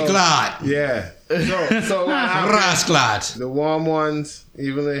Pussy clot. Yeah. So what happens? Rasclat. The warm ones,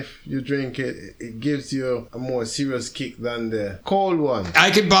 even if you drink it, it gives you a more serious kick than the cold one.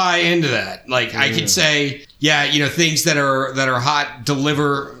 I could buy into that. Like, I could say, things that are hot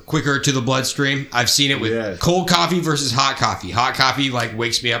deliver quicker to the bloodstream. I've seen it with cold coffee versus hot coffee. Hot coffee, like,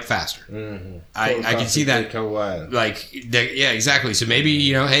 wakes me up faster. Mm-hmm. I can see that. Take a while. Like, yeah, exactly. So maybe,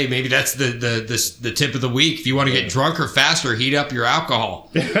 hey, maybe that's the tip of the week. If you want to get drunker faster, heat up your alcohol.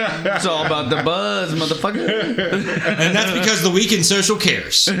 It's all about the buzz, motherfucker. And that's because the weekend social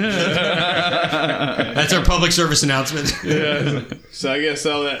cares. That's our public service announcement. Yeah. So I guess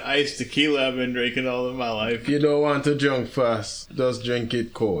all that iced tequila I've been drinking all of my life. If you don't want to drink fast, just drink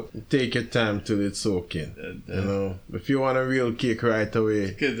it cold. Take your time till it's soaking. If you want a real kick right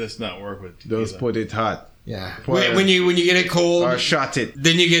away, Does not work with tequila. just put it hot. Yeah. When you get it cold, or shot it,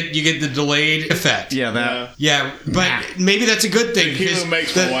 then you get the delayed effect. Yeah, that. Yeah, but maybe that's a good thing. Tequila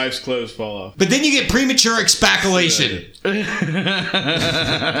makes my wife's clothes fall off. But then you get premature expaculation.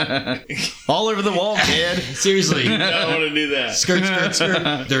 All over the wall, kid. Seriously. I don't want to do that. Skirt.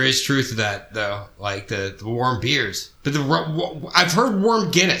 There is truth to that, though. Like the warm beers. But I've heard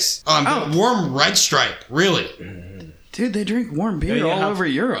warm Guinness. Warm Red Stripe. Really? Dude, they drink warm beer all over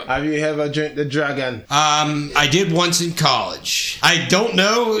Europe. Have you ever drank the Dragon? I did once in college. I don't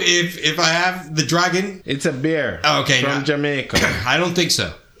know if I have the Dragon. It's a beer. Oh, okay, from no. Jamaica. I don't think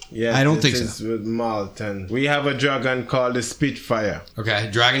so. Yes, I don't think it's so. with malt, and we have a Dragon called the Spitfire. Okay,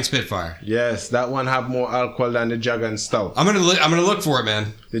 Dragon Spitfire. Yes, that one have more alcohol than the Dragon Stout. I'm gonna look for it,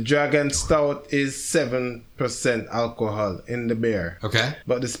 man. The Dragon Stout is 7% alcohol in the beer. Okay.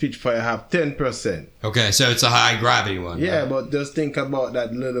 But the Spitfire have 10%. Okay, so it's a high gravity one. Yeah, right? but just think about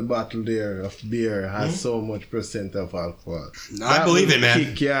that little bottle there of beer has so much percent of alcohol. I believe will it, man.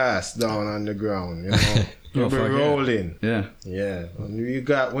 Kick your ass down on the ground, you know. You'll be rolling. Yeah. Yeah. When we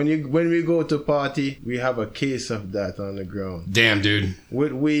go to party, we have a case of that on the ground. Damn, dude.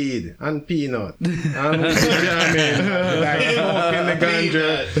 With weed and peanut. And jamming, like smoking the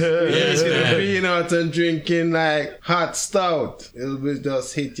ganja. Yeah, peanut and drinking like hot stout. It'll be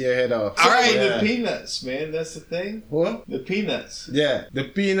just hit your head off. All right. The peanuts, man. That's the thing. What? The peanuts. Yeah, the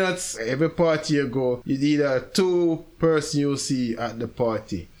peanuts. Every party you go, you either 2 person you see at the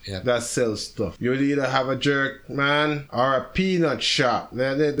party. Yep. That sells stuff. You'll either have a jerk man or a peanut shop.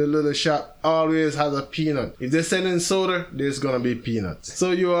 The little shop always has a peanut. If they're selling soda, there's gonna be peanuts.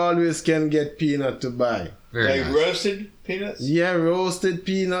 So you always can get peanut to buy. Very Like nice. roasted peanuts? Yeah, roasted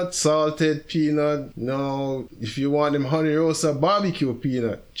peanut, salted peanut. No, if you want them honey roasted barbecue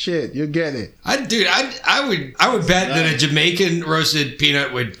peanut, shit, you get it. I would bet that a Jamaican roasted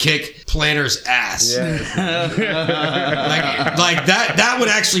peanut would kick Planter's ass. Yeah, like that would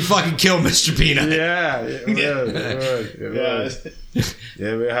actually fucking kill Mr. Peanut. yeah, it would.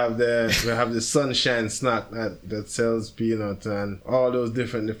 Yeah, we have the Sunshine snack that sells peanut and all those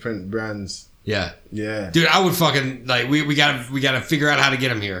different brands. Yeah. Yeah. Dude, I would fucking like we gotta figure out how to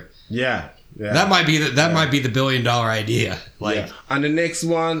get him here. Yeah. Yeah. That might be the $1 billion idea. Like, yeah. And the next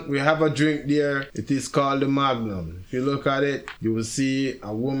one, we have a drink there. It is called the Magnum. If you look at it, you will see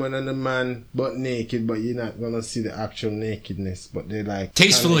a woman and a man butt naked, but you're not gonna see the actual nakedness. But they're like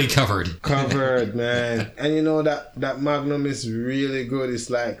tastefully covered, man. And you know that Magnum is really good. It's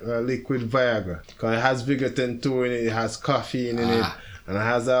like a liquid Viagra because it has Vigatin 2 in it. It has caffeine in it, and it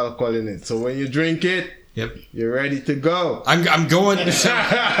has alcohol in it. So when you drink it, yep, you're ready to go. I'm going.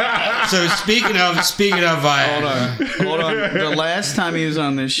 So speaking of Hold on. The last time he was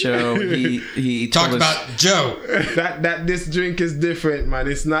on this show, he talked told us, about Joe. that this drink is different, man.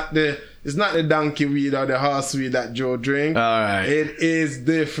 It's not the donkey weed or the horse weed that Joe drink. All right. It is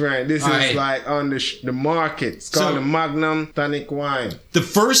different. This All is right. like on the market. It's called the Magnum Tonic Wine. The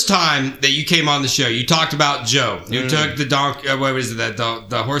first time that you came on the show, you talked about Joe. You took the what was it?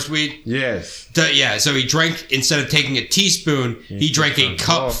 The horse weed. Yes. Yeah. So he drank, instead of taking a teaspoon, he drank a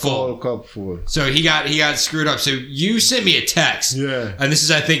cup full. Cup full. So he got screwed up. So you sent me a text. Yeah. And this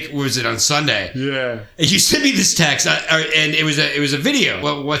is, I think, was it on Sunday? Yeah. And you sent me this text, and it was a video.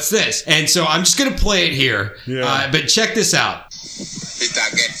 Well, what's this? And so I'm just gonna play it here. Yeah. But check this out. It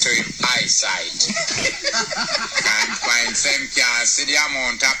a get to him eyesight. Can't find them can't see the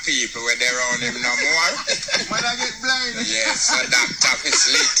amount of people where they around him no more. When I get blind. Yes, so doctor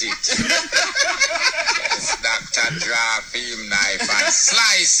facilitate it. Yes, doctor draw film knife and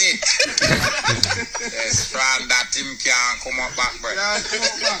slice it. Yes, from that him can't come up back, bro.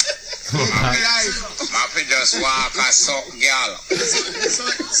 Mappy just walk a suck girl.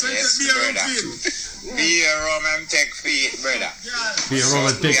 Yes, brother. Be a rum and take feet, brother. Be a rum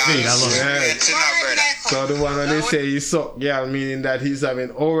and take feet. I love it. So the one when they say he suck girl, meaning that he's having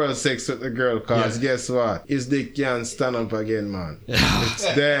oral sex with the girl, cause guess what? His dick can't stand up again, man. It's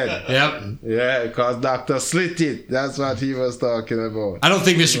dead. Yep. Yeah, cause doctor slit it. That's what he was talking about. I don't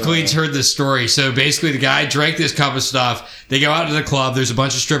think Mr. Clean's heard this story. So basically, the guy drank this cup of stuff. They go out to the club. There's a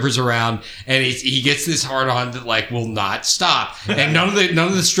bunch of strippers around, and he gets this hard on that like will not stop. And none of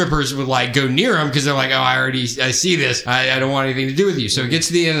the strippers would like go near him because they're like, oh, I see this. I don't want anything to do with you. So it gets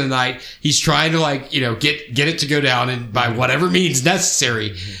to the end of the night. He's trying to like get it to go down and by whatever means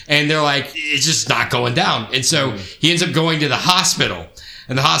necessary. And they're like, it's just not going down. And so he ends up going to the hospital.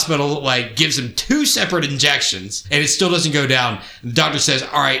 And the hospital like gives him 2 separate injections, and it still doesn't go down. And the doctor says,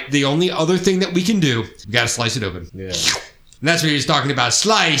 "All right, the only other thing that we can do, we got to slice it open." Yeah. And that's what he was talking about.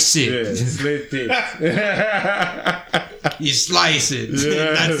 Slice it. Yeah, slit it. You slice it.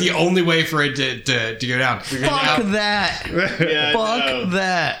 That's the only way for it to go down. Fuck that. Yeah, Fuck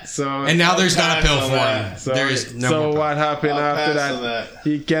that. So And now there's not a pill on for that. him. So, There is no so more what happened I'll after pass on that, that.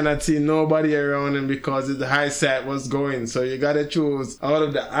 he cannot see nobody around him because the eyesight was going. So you gotta choose out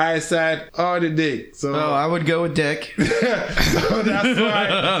of the eyesight or the dick. So, Oh, I would go with Dick. so that's why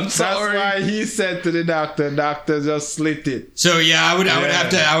I'm sorry. That's why he said to the doctor just slit it. So yeah, I would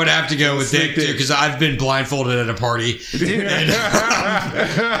have to go with Dick Slit it. too, because I've been blindfolded at a party. And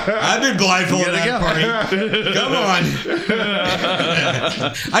I've been blindfolded You at gotta a party. Come on.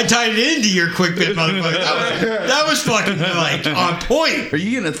 I tied it into your quick bit, motherfucker. That was fucking like on point. Are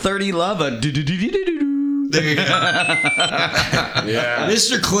you gonna 30 love a do-do-do-do-do-do? There you go. Yeah.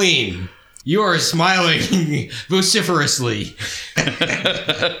 Mr. Clean, you are smiling vociferously.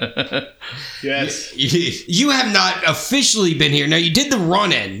 Yes. You have not officially been here. Now, you did the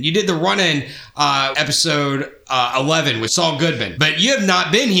run-in. You did the run-in episode 11 with Saul Goodman. But you have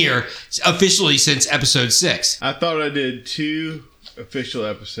not been here officially since episode 6. I thought I did 2 official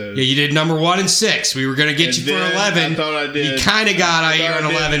episodes. Yeah, you did number 1 and 6. We were going to get And you for then 11. I thought I did. You kind of got out I here thought on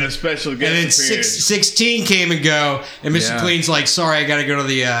I did 11. a special And guest then appearance. 16 came and go, and Mr. Yeah. Clean's like, "Sorry, I got to go to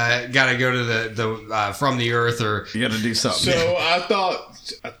the from the earth," or You gotta do something. So I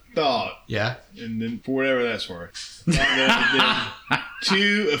thought, yeah. and then for whatever that's worth, I thought that I did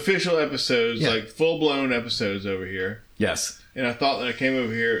 2 official episodes, like full blown episodes over here. Yes. And I thought that I came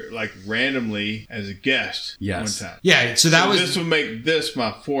over here like randomly as a guest Yes. one time. Yeah, so that was this would make this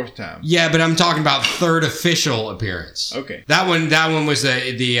my 4th time. Yeah, but I'm talking about third official appearance. Okay. That one was the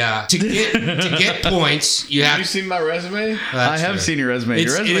to get points. You Have have you seen my resume? I have seen your resume.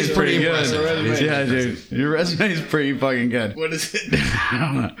 It's- Your it resume is is pretty pretty good. impressive. Yeah, dude. Your resume is pretty fucking good. What is it?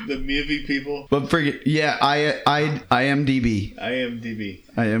 The movie people? But friggin' yeah, IMDb.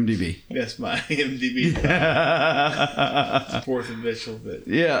 IMDb. That's my IMDb. 4th official. But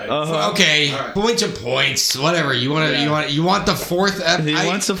Yeah. Uh-huh. okay. Points are points. Whatever you want. You want the 4th. He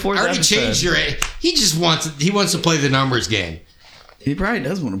wants the 4th I already episode. changed your. He just wants. He wants to play the numbers game. He probably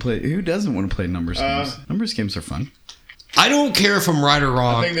does want to play. Who doesn't want to play numbers games? Numbers games are fun. I don't care if I'm right or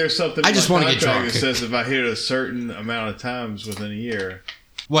wrong. I think there's something. I in just my want to get contract drunk. that says if I hit a certain amount of times within a year.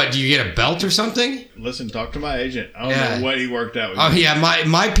 What, do you get a belt or something? Listen, talk to my agent. I don't Yeah. know what he worked out with. Oh you. yeah,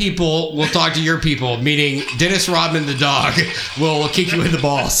 my people will talk to your people. Meaning Dennis Rodman the dog will kick you in the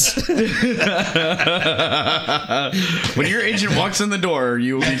balls. When your agent walks in the door,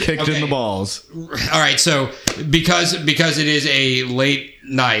 you will be kicked in the balls. All right, so because it is a late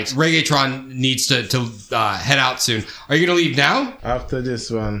night, Reggaetron needs to head out soon. Are you gonna leave now? After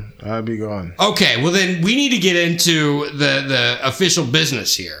this one, I'll be gone. Okay, well then we need to get into the official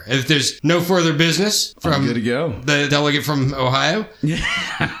business here. If there's no further business from good to go. the delegate from Ohio,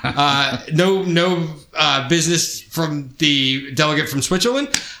 no business from the delegate from Switzerland,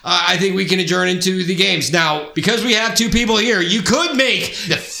 I think we can adjourn into the games. Now, because we have 2 people here, you could make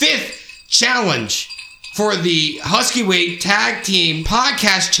the 5th challenge for the Husky Weight Tag Team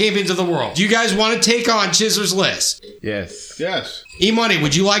Podcast Champions of the World. Do you guys want to take on Chisler's List? Yes. Yes. E-Money,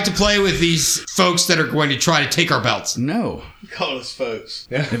 would you like to play with these folks that are going to try to take our belts? No. Call us folks.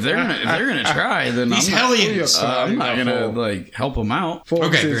 If they're gonna try, then These I'm not, hellions. I'm not gonna like help them out. Folks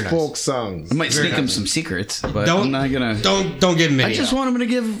Okay, very is nice. folk songs. I might sneak them some secrets, but Don't I'm not gonna. Don't give them any. I just want them to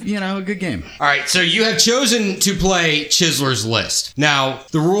give a good game. All right, so you have chosen to play Chisler's List. Now,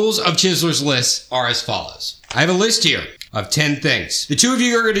 the rules of Chisler's List are as follows. I have a list here of 10 things. The 2 of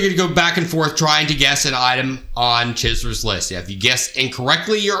you are going to go back and forth trying to guess an item on Chisler's List. If you guess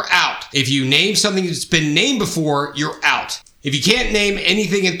incorrectly, you're out. If you name something that's been named before, you're out. If you can't name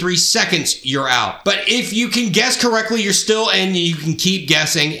anything in 3 seconds, you're out. But if you can guess correctly, you're still in. You can keep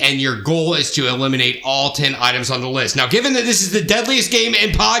guessing, and your goal is to eliminate all 10 items on the list. Now, given that this is the deadliest game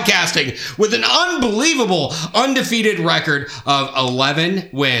in podcasting, with an unbelievable undefeated record of 11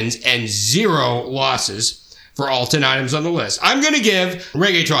 wins and 0 losses for all 10 items on the list, I'm going to give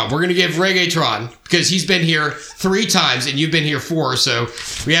Reggaetron. We're going to give Reggaetron, because he's been here 3 times and you've been here 4, so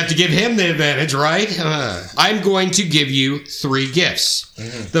we have to give him the advantage, right? I'm going to give you 3 gifts.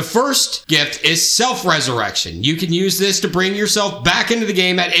 The first gift is self-resurrection. You can use this to bring yourself back into the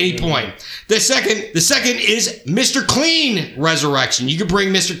game at any point. The second is Mr. Clean resurrection. You can bring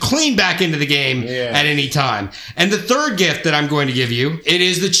Mr. Clean back into the game at any time. And the third gift that I'm going to give you, it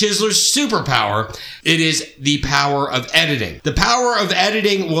is the Chisler's superpower. It is the power of editing. The power of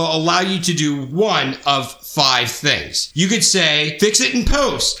editing will allow you to do one of 5 things. You could say, fix it in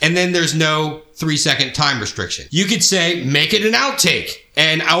post, and then there's no 3-second time restriction. You could say, make it an outtake,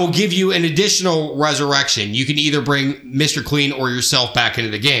 And I will give you an additional resurrection. You can either bring Mr. Clean or yourself back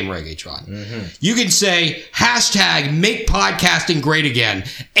into the game, Reggaetron. You can say, hashtag make podcasting great again.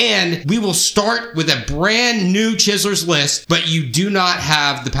 And we will start with a brand new Chisler's list, but you do not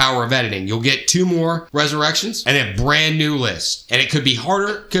have the power of editing. You'll get 2 more resurrections and a brand new list. And it could be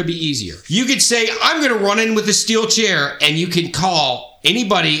harder, could be easier. You could say, I'm going to run in with a steel chair, and you can call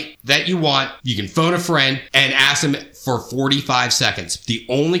anybody that you want. You can phone a friend and ask them for 45 seconds. The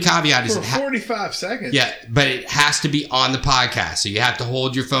only caveat is... For 45 seconds? Yeah, but it has to be on the podcast. So you have to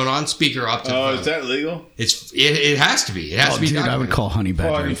hold your phone on speaker up to the phone. Is that legal? It has to be. It has to be dude, documented. I would call Honey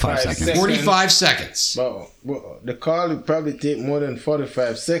Badger in 5 seconds. 45 seconds. Well, the call would probably take more than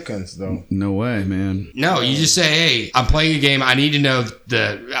 45 seconds, though. No way, man. No, you just say, hey, I'm playing a game. I need to know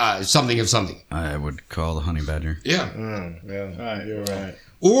the something of something. I would call the Honey Badger. Yeah. Yeah, All right. you're right.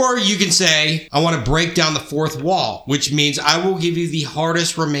 Or you can say, I want to break down the 4th wall, which means I will give you the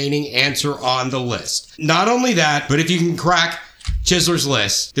hardest remaining answer on the list. Not only that, but if you can crack Chisler's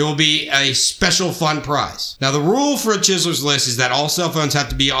list, there will be a special fun prize. Now, the rule for a Chisler's list is that all cell phones have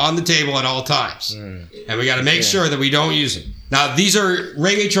to be on the table at all times. And we got to make sure that we don't use them. Now, these are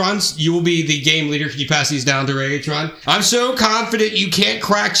Reggaetrons. You will be the game leader. Can you pass these down to Reggaetron? I'm so confident you can't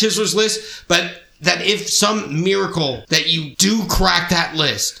crack Chisler's list, but that if some miracle that you do crack that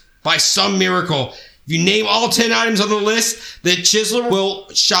list, by some miracle, if you name all 10 items on the list, the Chisler will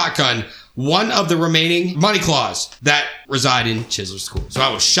shotgun one of the remaining money claws that reside in Chisler's school. So I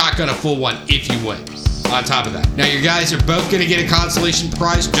will shotgun a full one if you win. On top of that. Now, you guys are both going to get a consolation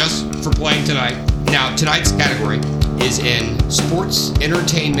prize just for playing tonight. Now, tonight's category is in sports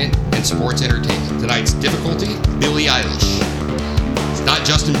entertainment and sports entertainment. Tonight's difficulty, Billie Eilish. It's not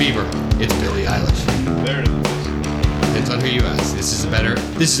Justin Bieber. It's Billie Eilish. There it is. Depends on who you ask. This is a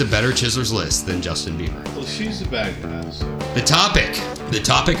better Chisler's list than Justin Bieber. Well, she's a bad guy, so. The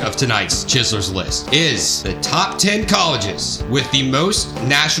topic of tonight's Chisler's list is the top 10 colleges with the most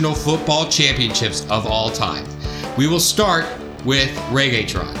national football championships of all time. We will start with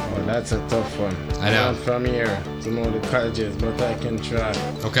Reggaetron. Oh, that's a tough one. I know. I'm not from here to know the colleges, but I can try.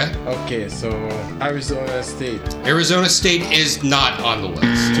 Okay. Okay, so Arizona State. Arizona State is not on the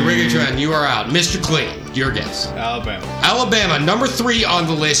list. So Reggaetron, you are out. Mr. Clean, your guess. Alabama, number 3 on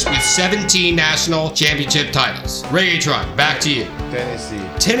the list with 17 national championship titles. Reggaetron, back to you.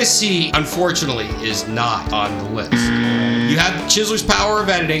 Tennessee, unfortunately, is not on the list. You have Chisler's power of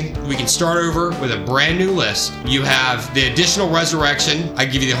editing. We can start over with a brand new list. You have the additional resurrection. I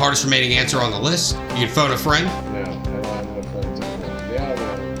give you the hardest remaining answer on the list. You can phone a friend. No, I don't have no friends to phone.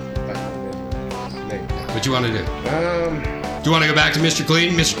 What you want to do? Do you want to go back to Mr.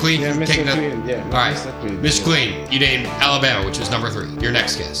 Clean? Mr. Clean, Yeah, Mr. take that. Clean, yeah, All right, Mr. Clean, Mr. yeah. Clean, you named Alabama, which was number 3. Your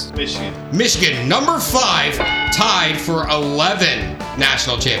next guess. Michigan. Number 5, tied for 11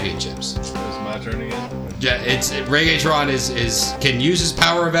 national championships. It's my turn again. Yeah, Reggaetron can use his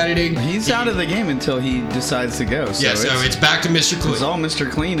power of editing. He's out of the game until he decides to go. So it's back to Mr. Clean. It's all Mr.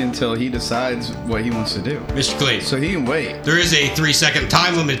 Clean until he decides what he wants to do. Mr. Clean. So he can wait. There is a 3-second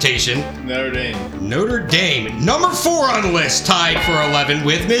time limitation. Notre Dame. Number 4 on the list, tied for 11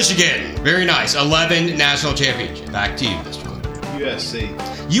 with Michigan. Very nice. 11 national championships. Back to you, Mr. Clean.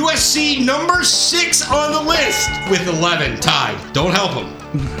 USC, number 6 on the list with 11 tied. Don't help him.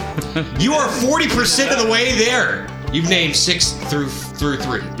 You are 40% of the way there. You've named 6 through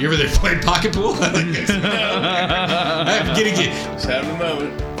 3. You ever there playing pocket pool? I'm getting you. Just having a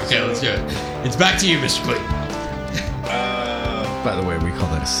moment. Okay, let's do it. It's back to you, Mr. Clean. By the way, we call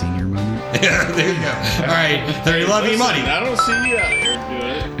that a senior moment. Yeah, there you go. All right, 30 love you money. I don't see you out here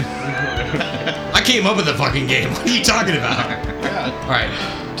doing it. I came up with the fucking game. What are you talking about? Yeah. All right.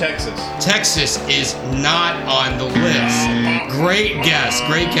 Texas is not on the list. Great guess.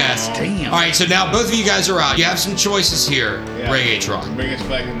 Damn. All right, so now both of you guys are out. You have some choices here, Reggaetron. Bring us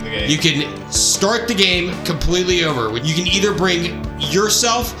back into the game. You can start the game completely over. You can either bring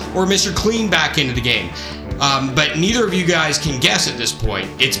yourself or Mr. Clean back into the game. But neither of you guys can guess at this point.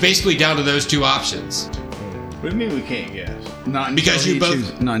 It's basically down to those 2 options. What do you mean we can't guess? Not because you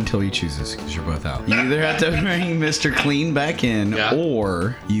both. Not until he chooses, because you're both out. You either have to bring Mr. Clean back in,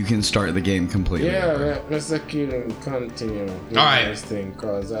 or you can start the game completely. Yeah, Mr. Clean, continue. All right. This thing,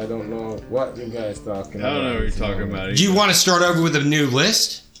 because I don't know what you guys talking about. I don't know what you're talking about. Do you want to start over with a new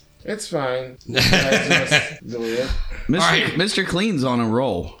list? It's fine. I just do it. Mr. Clean's on a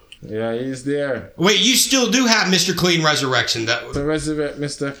roll. Yeah, he's there. Wait, you still do have Mr. Clean Resurrection. To resurrect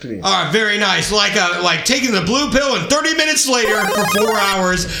Mr. Clean. All right, very nice. Like taking the blue pill and 30 minutes later for 4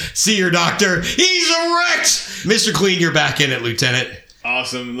 hours, see your doctor. He's a wreck. Mr. Clean, you're back in it, Lieutenant.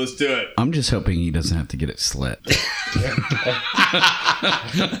 Awesome. Let's do it. I'm just hoping he doesn't have to get it slit.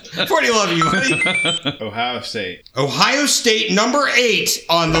 40 love you, buddy. Ohio State. Ohio State, number 8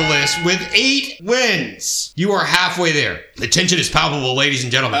 on the list with 8 wins. You are halfway there. The tension is palpable, ladies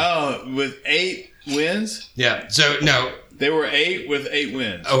and gentlemen. Oh, with 8 wins? Yeah, so no. They were 8 with 8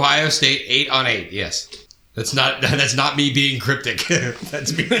 wins. Ohio State, 8 on 8, yes. That's not me being cryptic.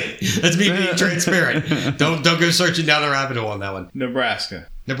 That's me being transparent. Don't go searching down the rabbit hole on that one. Nebraska.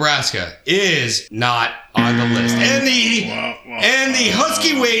 Nebraska is not on the list. And the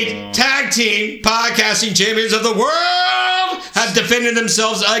Husky Weight Tag Team Podcasting Champions of the World have defended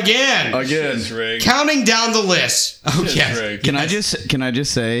themselves again. It's rigged. Counting down the list. Oh It's yes. rigged. Can I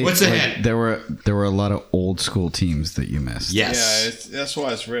just say? What's the hint? There were a lot of old school teams that you missed. Yes. Yeah, that's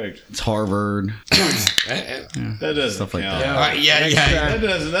why it's rigged. It's Harvard. That doesn't Stuff like count. that. All right, yeah.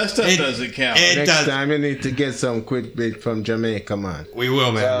 That stuff doesn't count. It Next does. time you need to get some quick bait from Jamaica, man. We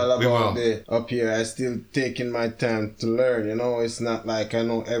will, It's all man. We about will. up here. I still taking my time to learn. You know, it's not like I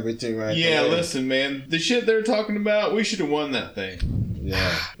know everything right Yeah, away. listen, man. The shit they're talking about, we should have won that thing.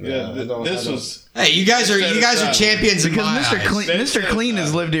 Yeah. This was. Hey, you guys are champions in Because my Mr. eyes. Clean, Mr. Clean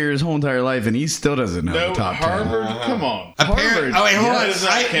has lived here his whole entire life, and he still doesn't know No, the top 10. Harvard. Come on. Apparently, oh wait, hold That on. does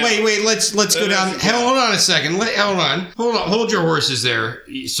not count. Wait. Let's go That down. doesn't count. Hold on a second. Hold your horses there,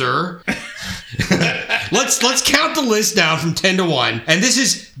 sir. Let's count the list down from 10 to 1, and this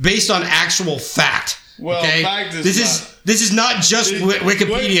is based on actual fact. Well, okay? fact is This is not just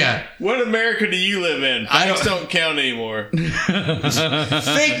Wikipedia. What America do you live in? Facts don't count anymore.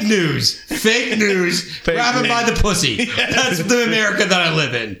 Fake news. Grab him by the pussy. That's the America that I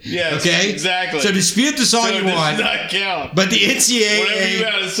live in. Yes, okay? exactly. So dispute this all So you it want. does not count. But the NCAA. Whatever you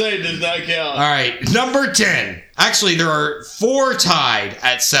got to say does not count. All right, number 10. Actually, there are 4 tied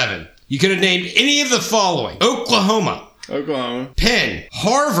at 7. You could have named any of the following: Oklahoma, Penn,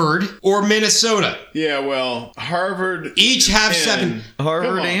 Harvard, or Minnesota. Yeah, well, Harvard. Each have Penn. 7.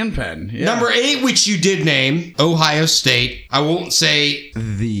 Harvard and Penn. Yeah. Number 8, which you did name, Ohio State. I won't say.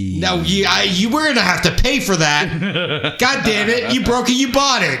 No, you were going to have to pay for that. God damn it. You broke it, you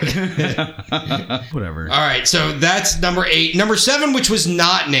bought it. Whatever. All right, so that's number 8. Number 7, which was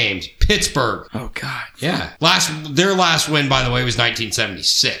not named, Pittsburgh. Oh, God. Yeah. Their last win, by the way, was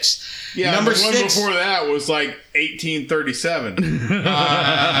 1976. Yeah, number the one 6. before that was like 1837.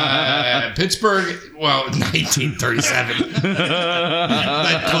 Pittsburgh, well, 1937.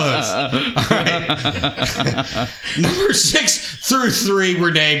 That close. All right. Number 6 through 3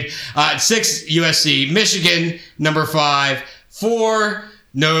 were named. 6, USC, Michigan. Number 5, 4,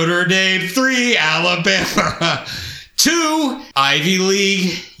 Notre Dame. 3, Alabama. 2, Ivy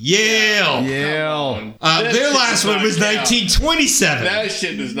League, Yale. Their last one was 1927. That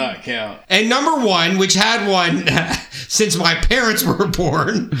shit does not count. And number 1, which had won since my parents were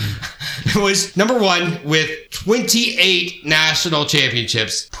born, was number 1 with 28 national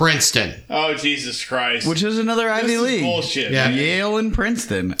championships, Princeton. Oh, Jesus Christ. Which is another Ivy This is League. bullshit. Yeah. man. Yale and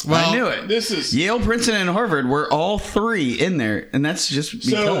Princeton. Well, I knew it. This is. Yale, Princeton, and Harvard were all 3 in there, and that's just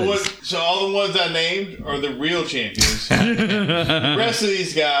because. So all the ones I named are the real champions. The rest of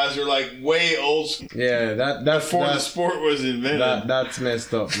these guys are like way old school. Yeah, that's before the sport was invented. That's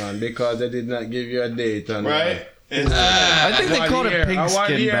messed up, man, because they did not give you a date on Right? I think they called it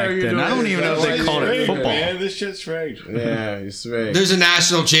pigskin back then. I don't even know if they called it football. Man, this shit's rigged. Yeah, it's right. There's a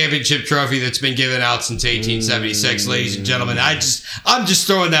national championship trophy that's been given out since 1876, ladies and gentlemen. I'm just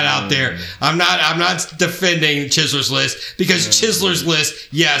throwing that out there. I'm not defending Chisler's list, because Chisler's list,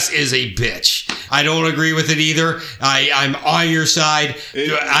 yes, is a bitch. I don't agree with it either. I'm on your side.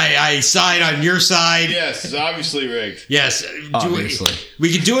 I side on your side. Yes, it's obviously rigged. Yes, Obviously.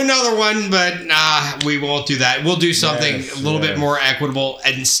 we could do another one, but we won't do that. We'll do something a little bit more equitable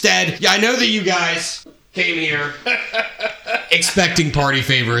instead. Yeah, I know that you guys came here expecting party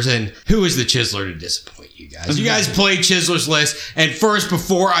favors, and who is the Chisler to disappoint you guys? You guys played Chisler's list, and first,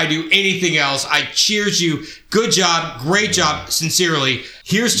 before I do anything else, I cheers you. Good job, great job, sincerely.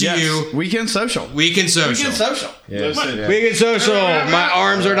 Here's to you. Weekend Social. Weekend Social. Weekend Social. Listen, Weekend Social. My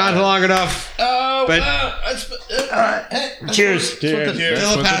arms are not long enough. But cheers.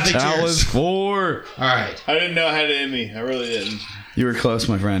 Telepathic That was cheers. for. All right. I didn't know how to end me. I really didn't. You were close,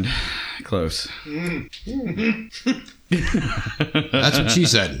 my friend. Close. That's what she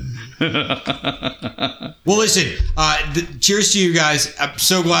said. Well, listen, cheers to you guys. I'm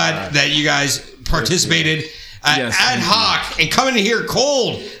so glad that you guys participated. Yes, ad thank hoc and coming in here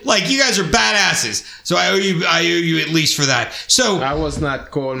cold. Like, you guys are badasses. So I owe you at least for that. So I was not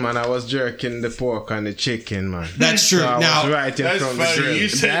cold, man. I was jerking the pork and the chicken, man. that's true. So I Now, was right in That's front of the funny. grill. You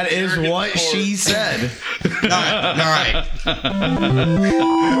said That is jerking what pork. she said. all right.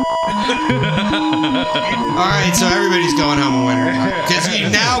 All right, so everybody's going home a winner. Because you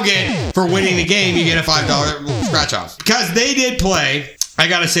now get, for winning the game, you get a $5 scratch off. Because they did play, I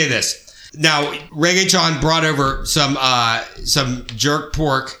got to say this. Now, Reggae John brought over some jerk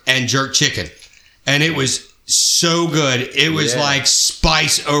pork and jerk chicken. And it was so good. It was like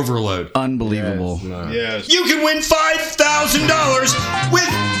spice overload. Unbelievable. Yes. You can win $5,000 with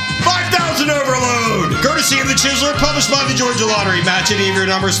 5,000 overload. Courtesy of the Chisler, published by the Georgia Lottery. Match any of your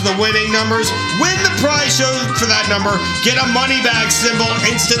numbers to the winning numbers. Win the prize show for that number. Get a money bag symbol.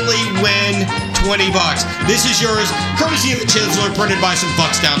 Instantly win $20. This is yours. Courtesy of the Chisler, printed by some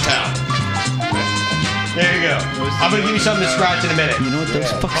fucks downtown. There you go. I'm going to give you something to scratch in a minute. You know what? Those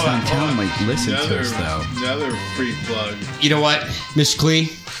fucks downtown might listen to Another, us, though. another free plug. You know what, Mr. Clean?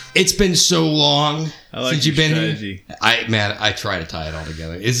 It's been so long I like since your you've been strategy. here. I try to tie it all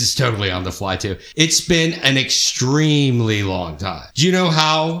together. This is totally on the fly too. It's been an extremely long time. Do you know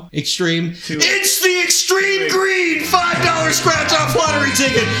how extreme? It's the Extreme Green $5 scratch off lottery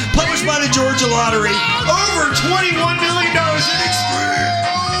ticket, published by the Georgia Lottery. Over $21 million in extreme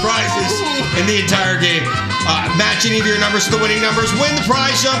prizes in the entire game. Match any of your numbers to the winning numbers. Win the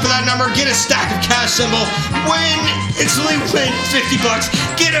prize show for that number. Get a stack of cash symbol. Instantly win $50.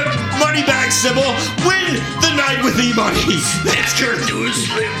 Get a money bag symbol. Win the night with E-money. Let's go to a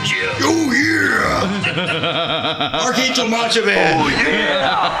Slim Jim. Oh yeah. Archangel Macho Man. Oh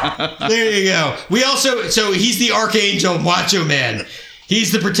yeah. There you go. We also, so he's the Archangel Macho Man.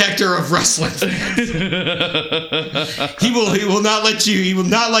 He's the protector of wrestling. He will not let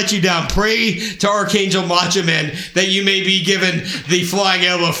you down. Pray to Archangel Macho Man that you may be given the flying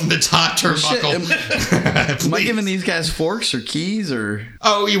elbow from the top turnbuckle. Am I giving these guys forks or keys or?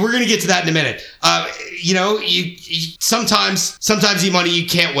 Oh, we're gonna get to that in a minute. You sometimes E-money, you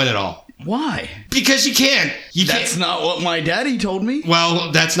can't win it all. Why? Because you can't. That's not what my daddy told me.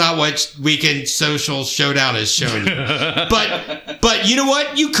 Well, that's not what Weekend Social Showdown has shown you. But you know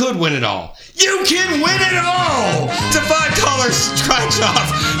what? You could win it all. You can win it all! It's a $5 scratch off.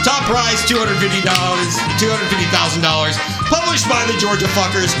 Top prize, $250,000. Published by the Georgia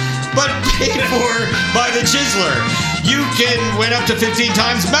Fuckers, but paid for by the Chisler. You can win up to 15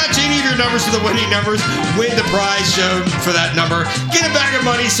 times. Match any of your numbers to the winning numbers. Win the prize shown for that number. Get a bag of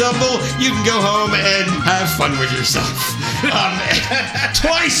money symbol. You can go home and have fun with yourself.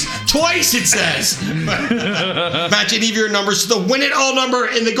 Twice it says. Match any of your numbers to the win it all number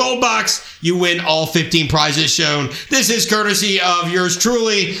in the gold box. You win all 15 prizes shown. This is courtesy of yours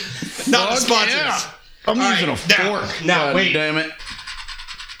truly, not the sponsors. Yeah. I'm using a fork. Now, wait. Damn it.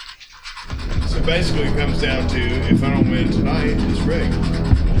 So basically, it comes down to if I don't win tonight, it's rigged.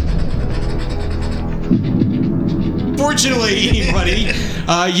 Fortunately, E-money,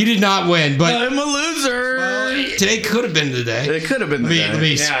 you did not win, but I'm a loser. today could have been the day. It could have been the Let day.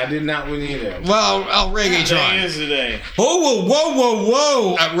 me Yeah, I did not win either. Well, Reggaetron. Today is the day.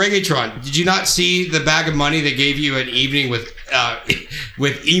 Whoa. Reggaetron, did you not see the bag of money they gave you an evening with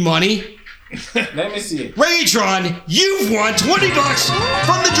E-money? Let me see. Reggaetron, you've won $20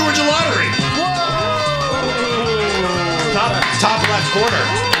 from the Georgia Lottery. Top left corner.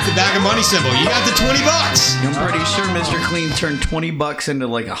 It's the bag of money symbol. You got the $20. I'm pretty sure Mr. Clean turned $20 into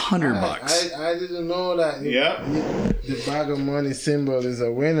like $100. I didn't know that. Yep. The bag of money symbol is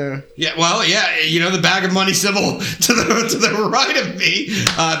a winner. Yeah, well, yeah, the bag of money symbol to the right of me.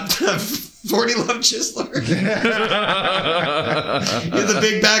 40 Love Chisler. You're the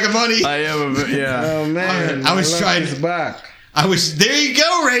big bag of money. I am a yeah. Oh man, I was trying to back. There you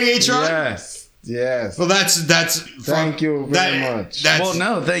go, Reggaetron. Yes. Well, that's. Thank you very much. Well,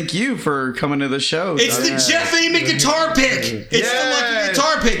 no, thank you for coming to the show. It's the Jeff Ament guitar pick. It's the lucky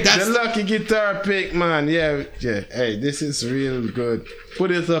guitar pick. That's the lucky guitar pick, man. Yeah. Hey, this is real good.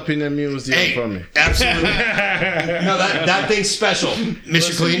 Put it up in the museum for me. Absolutely. No, that thing's special,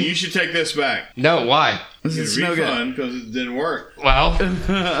 Mr. Clean. You should take this back. No, why? This Get is a no good. refund because it didn't work. Well,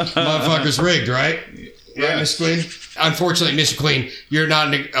 motherfucker's rigged, right? Yeah, Mr. Clean. Unfortunately, Mr. Clean, you're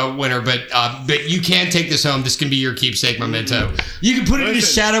not a winner, but you can take this home. This can be your keepsake memento. You can put it in a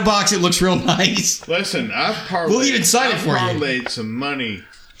shadow box. It looks real nice. Listen, I've parlayed. We'll even sign it for you. I've parlayed some money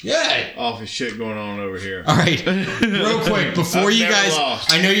Yeah. Office shit going on over here. All right. Real quick, before I've you never guys,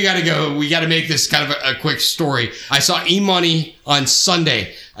 lost. I know you got to go. We got to make this kind of a quick story. I saw E-Money on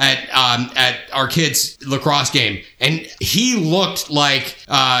Sunday at our kids' lacrosse game, and he looked like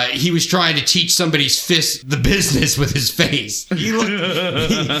he was trying to teach somebody's fist the business with his face. He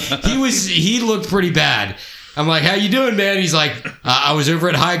looked pretty bad. I'm like, how you doing, man? He's like, I was over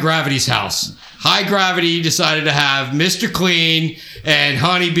at High Gravity's house. High Gravity decided to have Mr. Clean and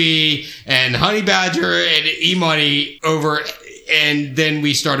Honeybee and Honey Badger and E-Money over, and then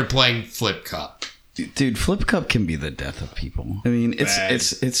we started playing Flip Cup. Dude, Flip Cup can be the death of people. I mean, Bad.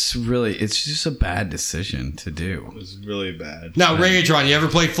 it's really just a bad decision to do. It was really bad. Now, Reggaetron, you ever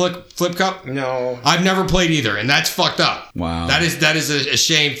played Flip Cup? No. I've never played either, and that's fucked up. Wow. That is a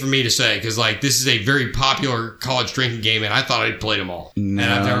shame for me to say, because like this is a very popular college drinking game, and I thought I'd played them all. No.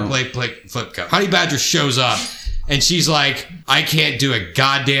 And I've never played Flip Cup. Honey Badger shows up, and she's like, I can't do a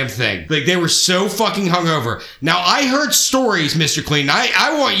goddamn thing. Like, they were so fucking hungover. Now, I heard stories, Mr. Clean.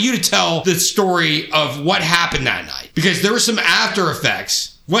 I want you to tell the story of what happened that night, because there were some after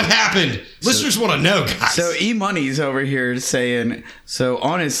effects. What happened? Listeners want to know, guys. So E-Money's over here saying, so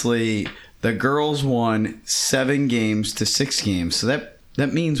honestly, the girls won 7 games to 6 games. So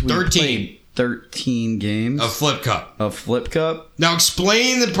that means we 13. played 13 games Of Flip Cup. of Flip Cup. Now,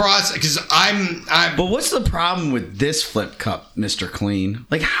 explain the process, because I'm But what's the problem with this Flip Cup, Mr. Clean?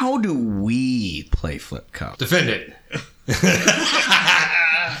 Like, how do we play Flip Cup? defend it.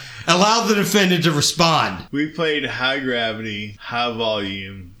 Allow the defendant to respond. We played high gravity, high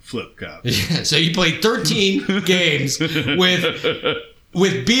volume Flip Cup. Yeah, so you played 13 games with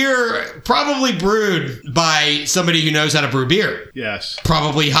beer probably brewed by somebody who knows how to brew beer. Yes.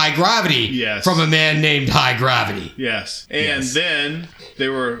 Probably High Gravity. Yes. From a man named High Gravity. Yes. And Yes. then they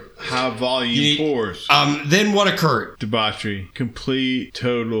were high volume pours. Then what occurred? Debauchery. Complete,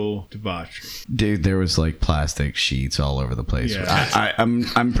 total debauchery. Dude, there was like plastic sheets all over the place. Yeah.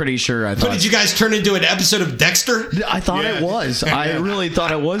 I'm pretty sure I thought. What, did you guys turn into an episode of Dexter? I thought Yeah. it was. I really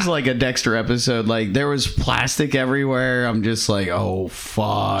thought it was like a Dexter episode. Like, there was plastic everywhere. I'm just like, oh,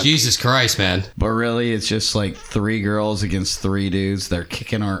 fuck. Jesus Christ, man. But really, it's just like 3 girls against 3 dudes. They're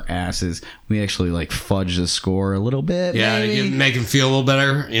kicking our asses. We actually like fudge the score a little bit. Yeah, maybe. to make him feel a little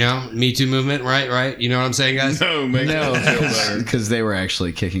better, you know? Me Too movement, right? You know what I'm saying, guys? No, make No, it feel better. because they were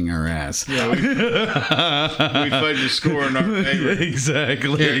actually kicking our ass. Yeah, we fudged the score in our favor.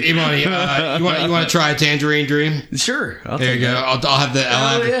 Exactly. Here, Imani, you want to try a Tangerine Dream? Sure. I'll There you take go. that. I'll have the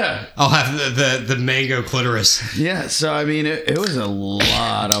yeah. I'll have the mango clitoris. Yeah, so I mean, it was a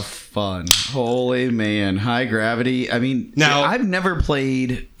lot of fun. Holy man, High Gravity. I mean, Now- I've never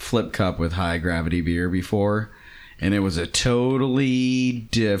played Flip Cup with High Gravity beer before, and it was a totally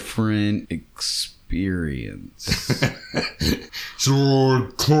different experience. So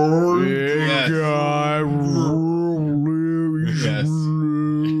cold. Yes. Yes.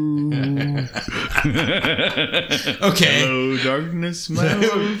 Okay. Hello, darkness, my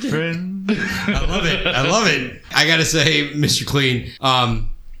old friend. I love it. I gotta say, Mr. Clean,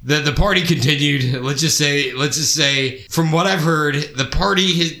 the party continued. Let's just say, from what I've heard, the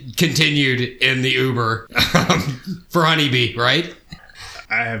party has continued in the Uber for Honeybee, right?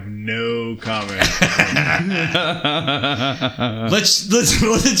 I have no comment. Let's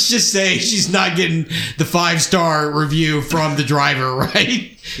just say she's not getting the 5-star review from the driver,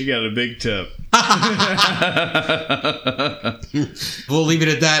 right? You got a big tip. We'll leave it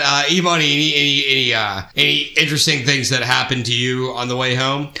at that. Imani, any interesting things that happened to you on the way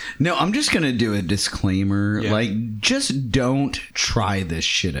home? No, I'm just gonna do a disclaimer. Yeah. Like, just don't try this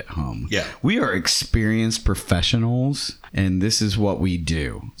shit at home. Yeah. We are experienced professionals, and this is what we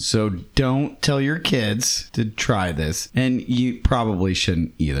do. So don't tell your kids to try this, and you probably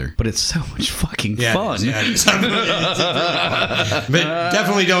shouldn't either. But it's so much fucking fun. It's really fun. But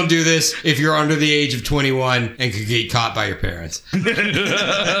definitely don't do this if you're under the age of 21 and could get caught by your parents.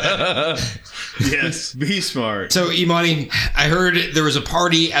 Yes, be smart. So, Imani, I heard there was a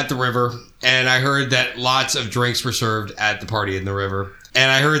party at the river, and I heard that lots of drinks were served at the party in the river. And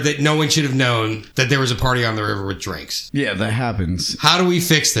I heard that no one should have known that there was a party on the river with drinks. Yeah, that happens. How do we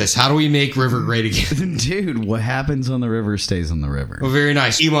fix this? How do we make river great again? Dude, what happens on the river stays on the river. Well, very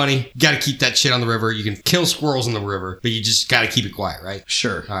nice. Imani, got to keep that shit on the river. You can kill squirrels in the river, but you just got to keep it quiet, right?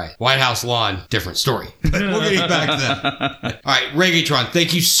 Sure. All right. White House lawn, different story. But we'll get back to that. All right. Reggaetron,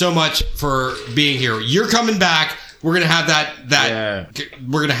 thank you so much for being here. You're coming back. We're going to have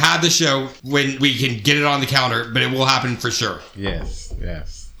we're going to have the show when we can get it on the calendar, but it will happen for sure. Yes.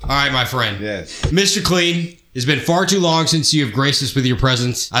 All right, my friend. Yes. Mr. Clean, It's been far too long since you have graced us with your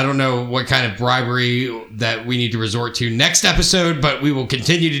presence. I don't know what kind of bribery that we need to resort to next episode, but we will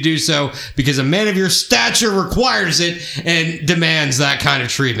continue to do so because a man of your stature requires it and demands that kind of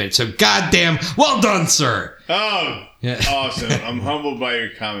treatment. So goddamn, well done, sir. Oh, yeah. Awesome. I'm humbled by your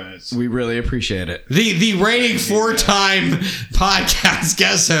comments. We really appreciate it. The reigning 4-time podcast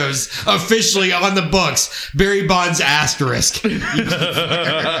guest host officially on the books. Barry Bonds asterisk.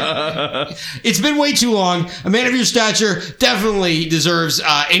 It's been way too long. A man of your stature definitely deserves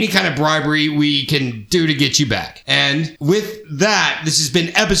any kind of bribery we can do to get you back. And with that, this has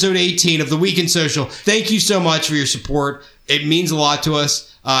been episode 18 of The Week in Social. Thank you so much for your support. It means a lot to us.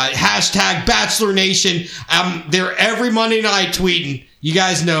 Hashtag Bachelor Nation. I'm there every Monday night tweeting. You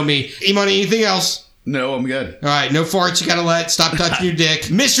guys know me. E-Money, anything else? No, I'm good. All right, no farts you gotta let. Stop touching your dick.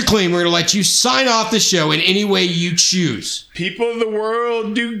 Mr. Clean, we're gonna let you sign off the show in any way you choose. People of the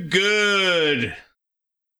world, do good.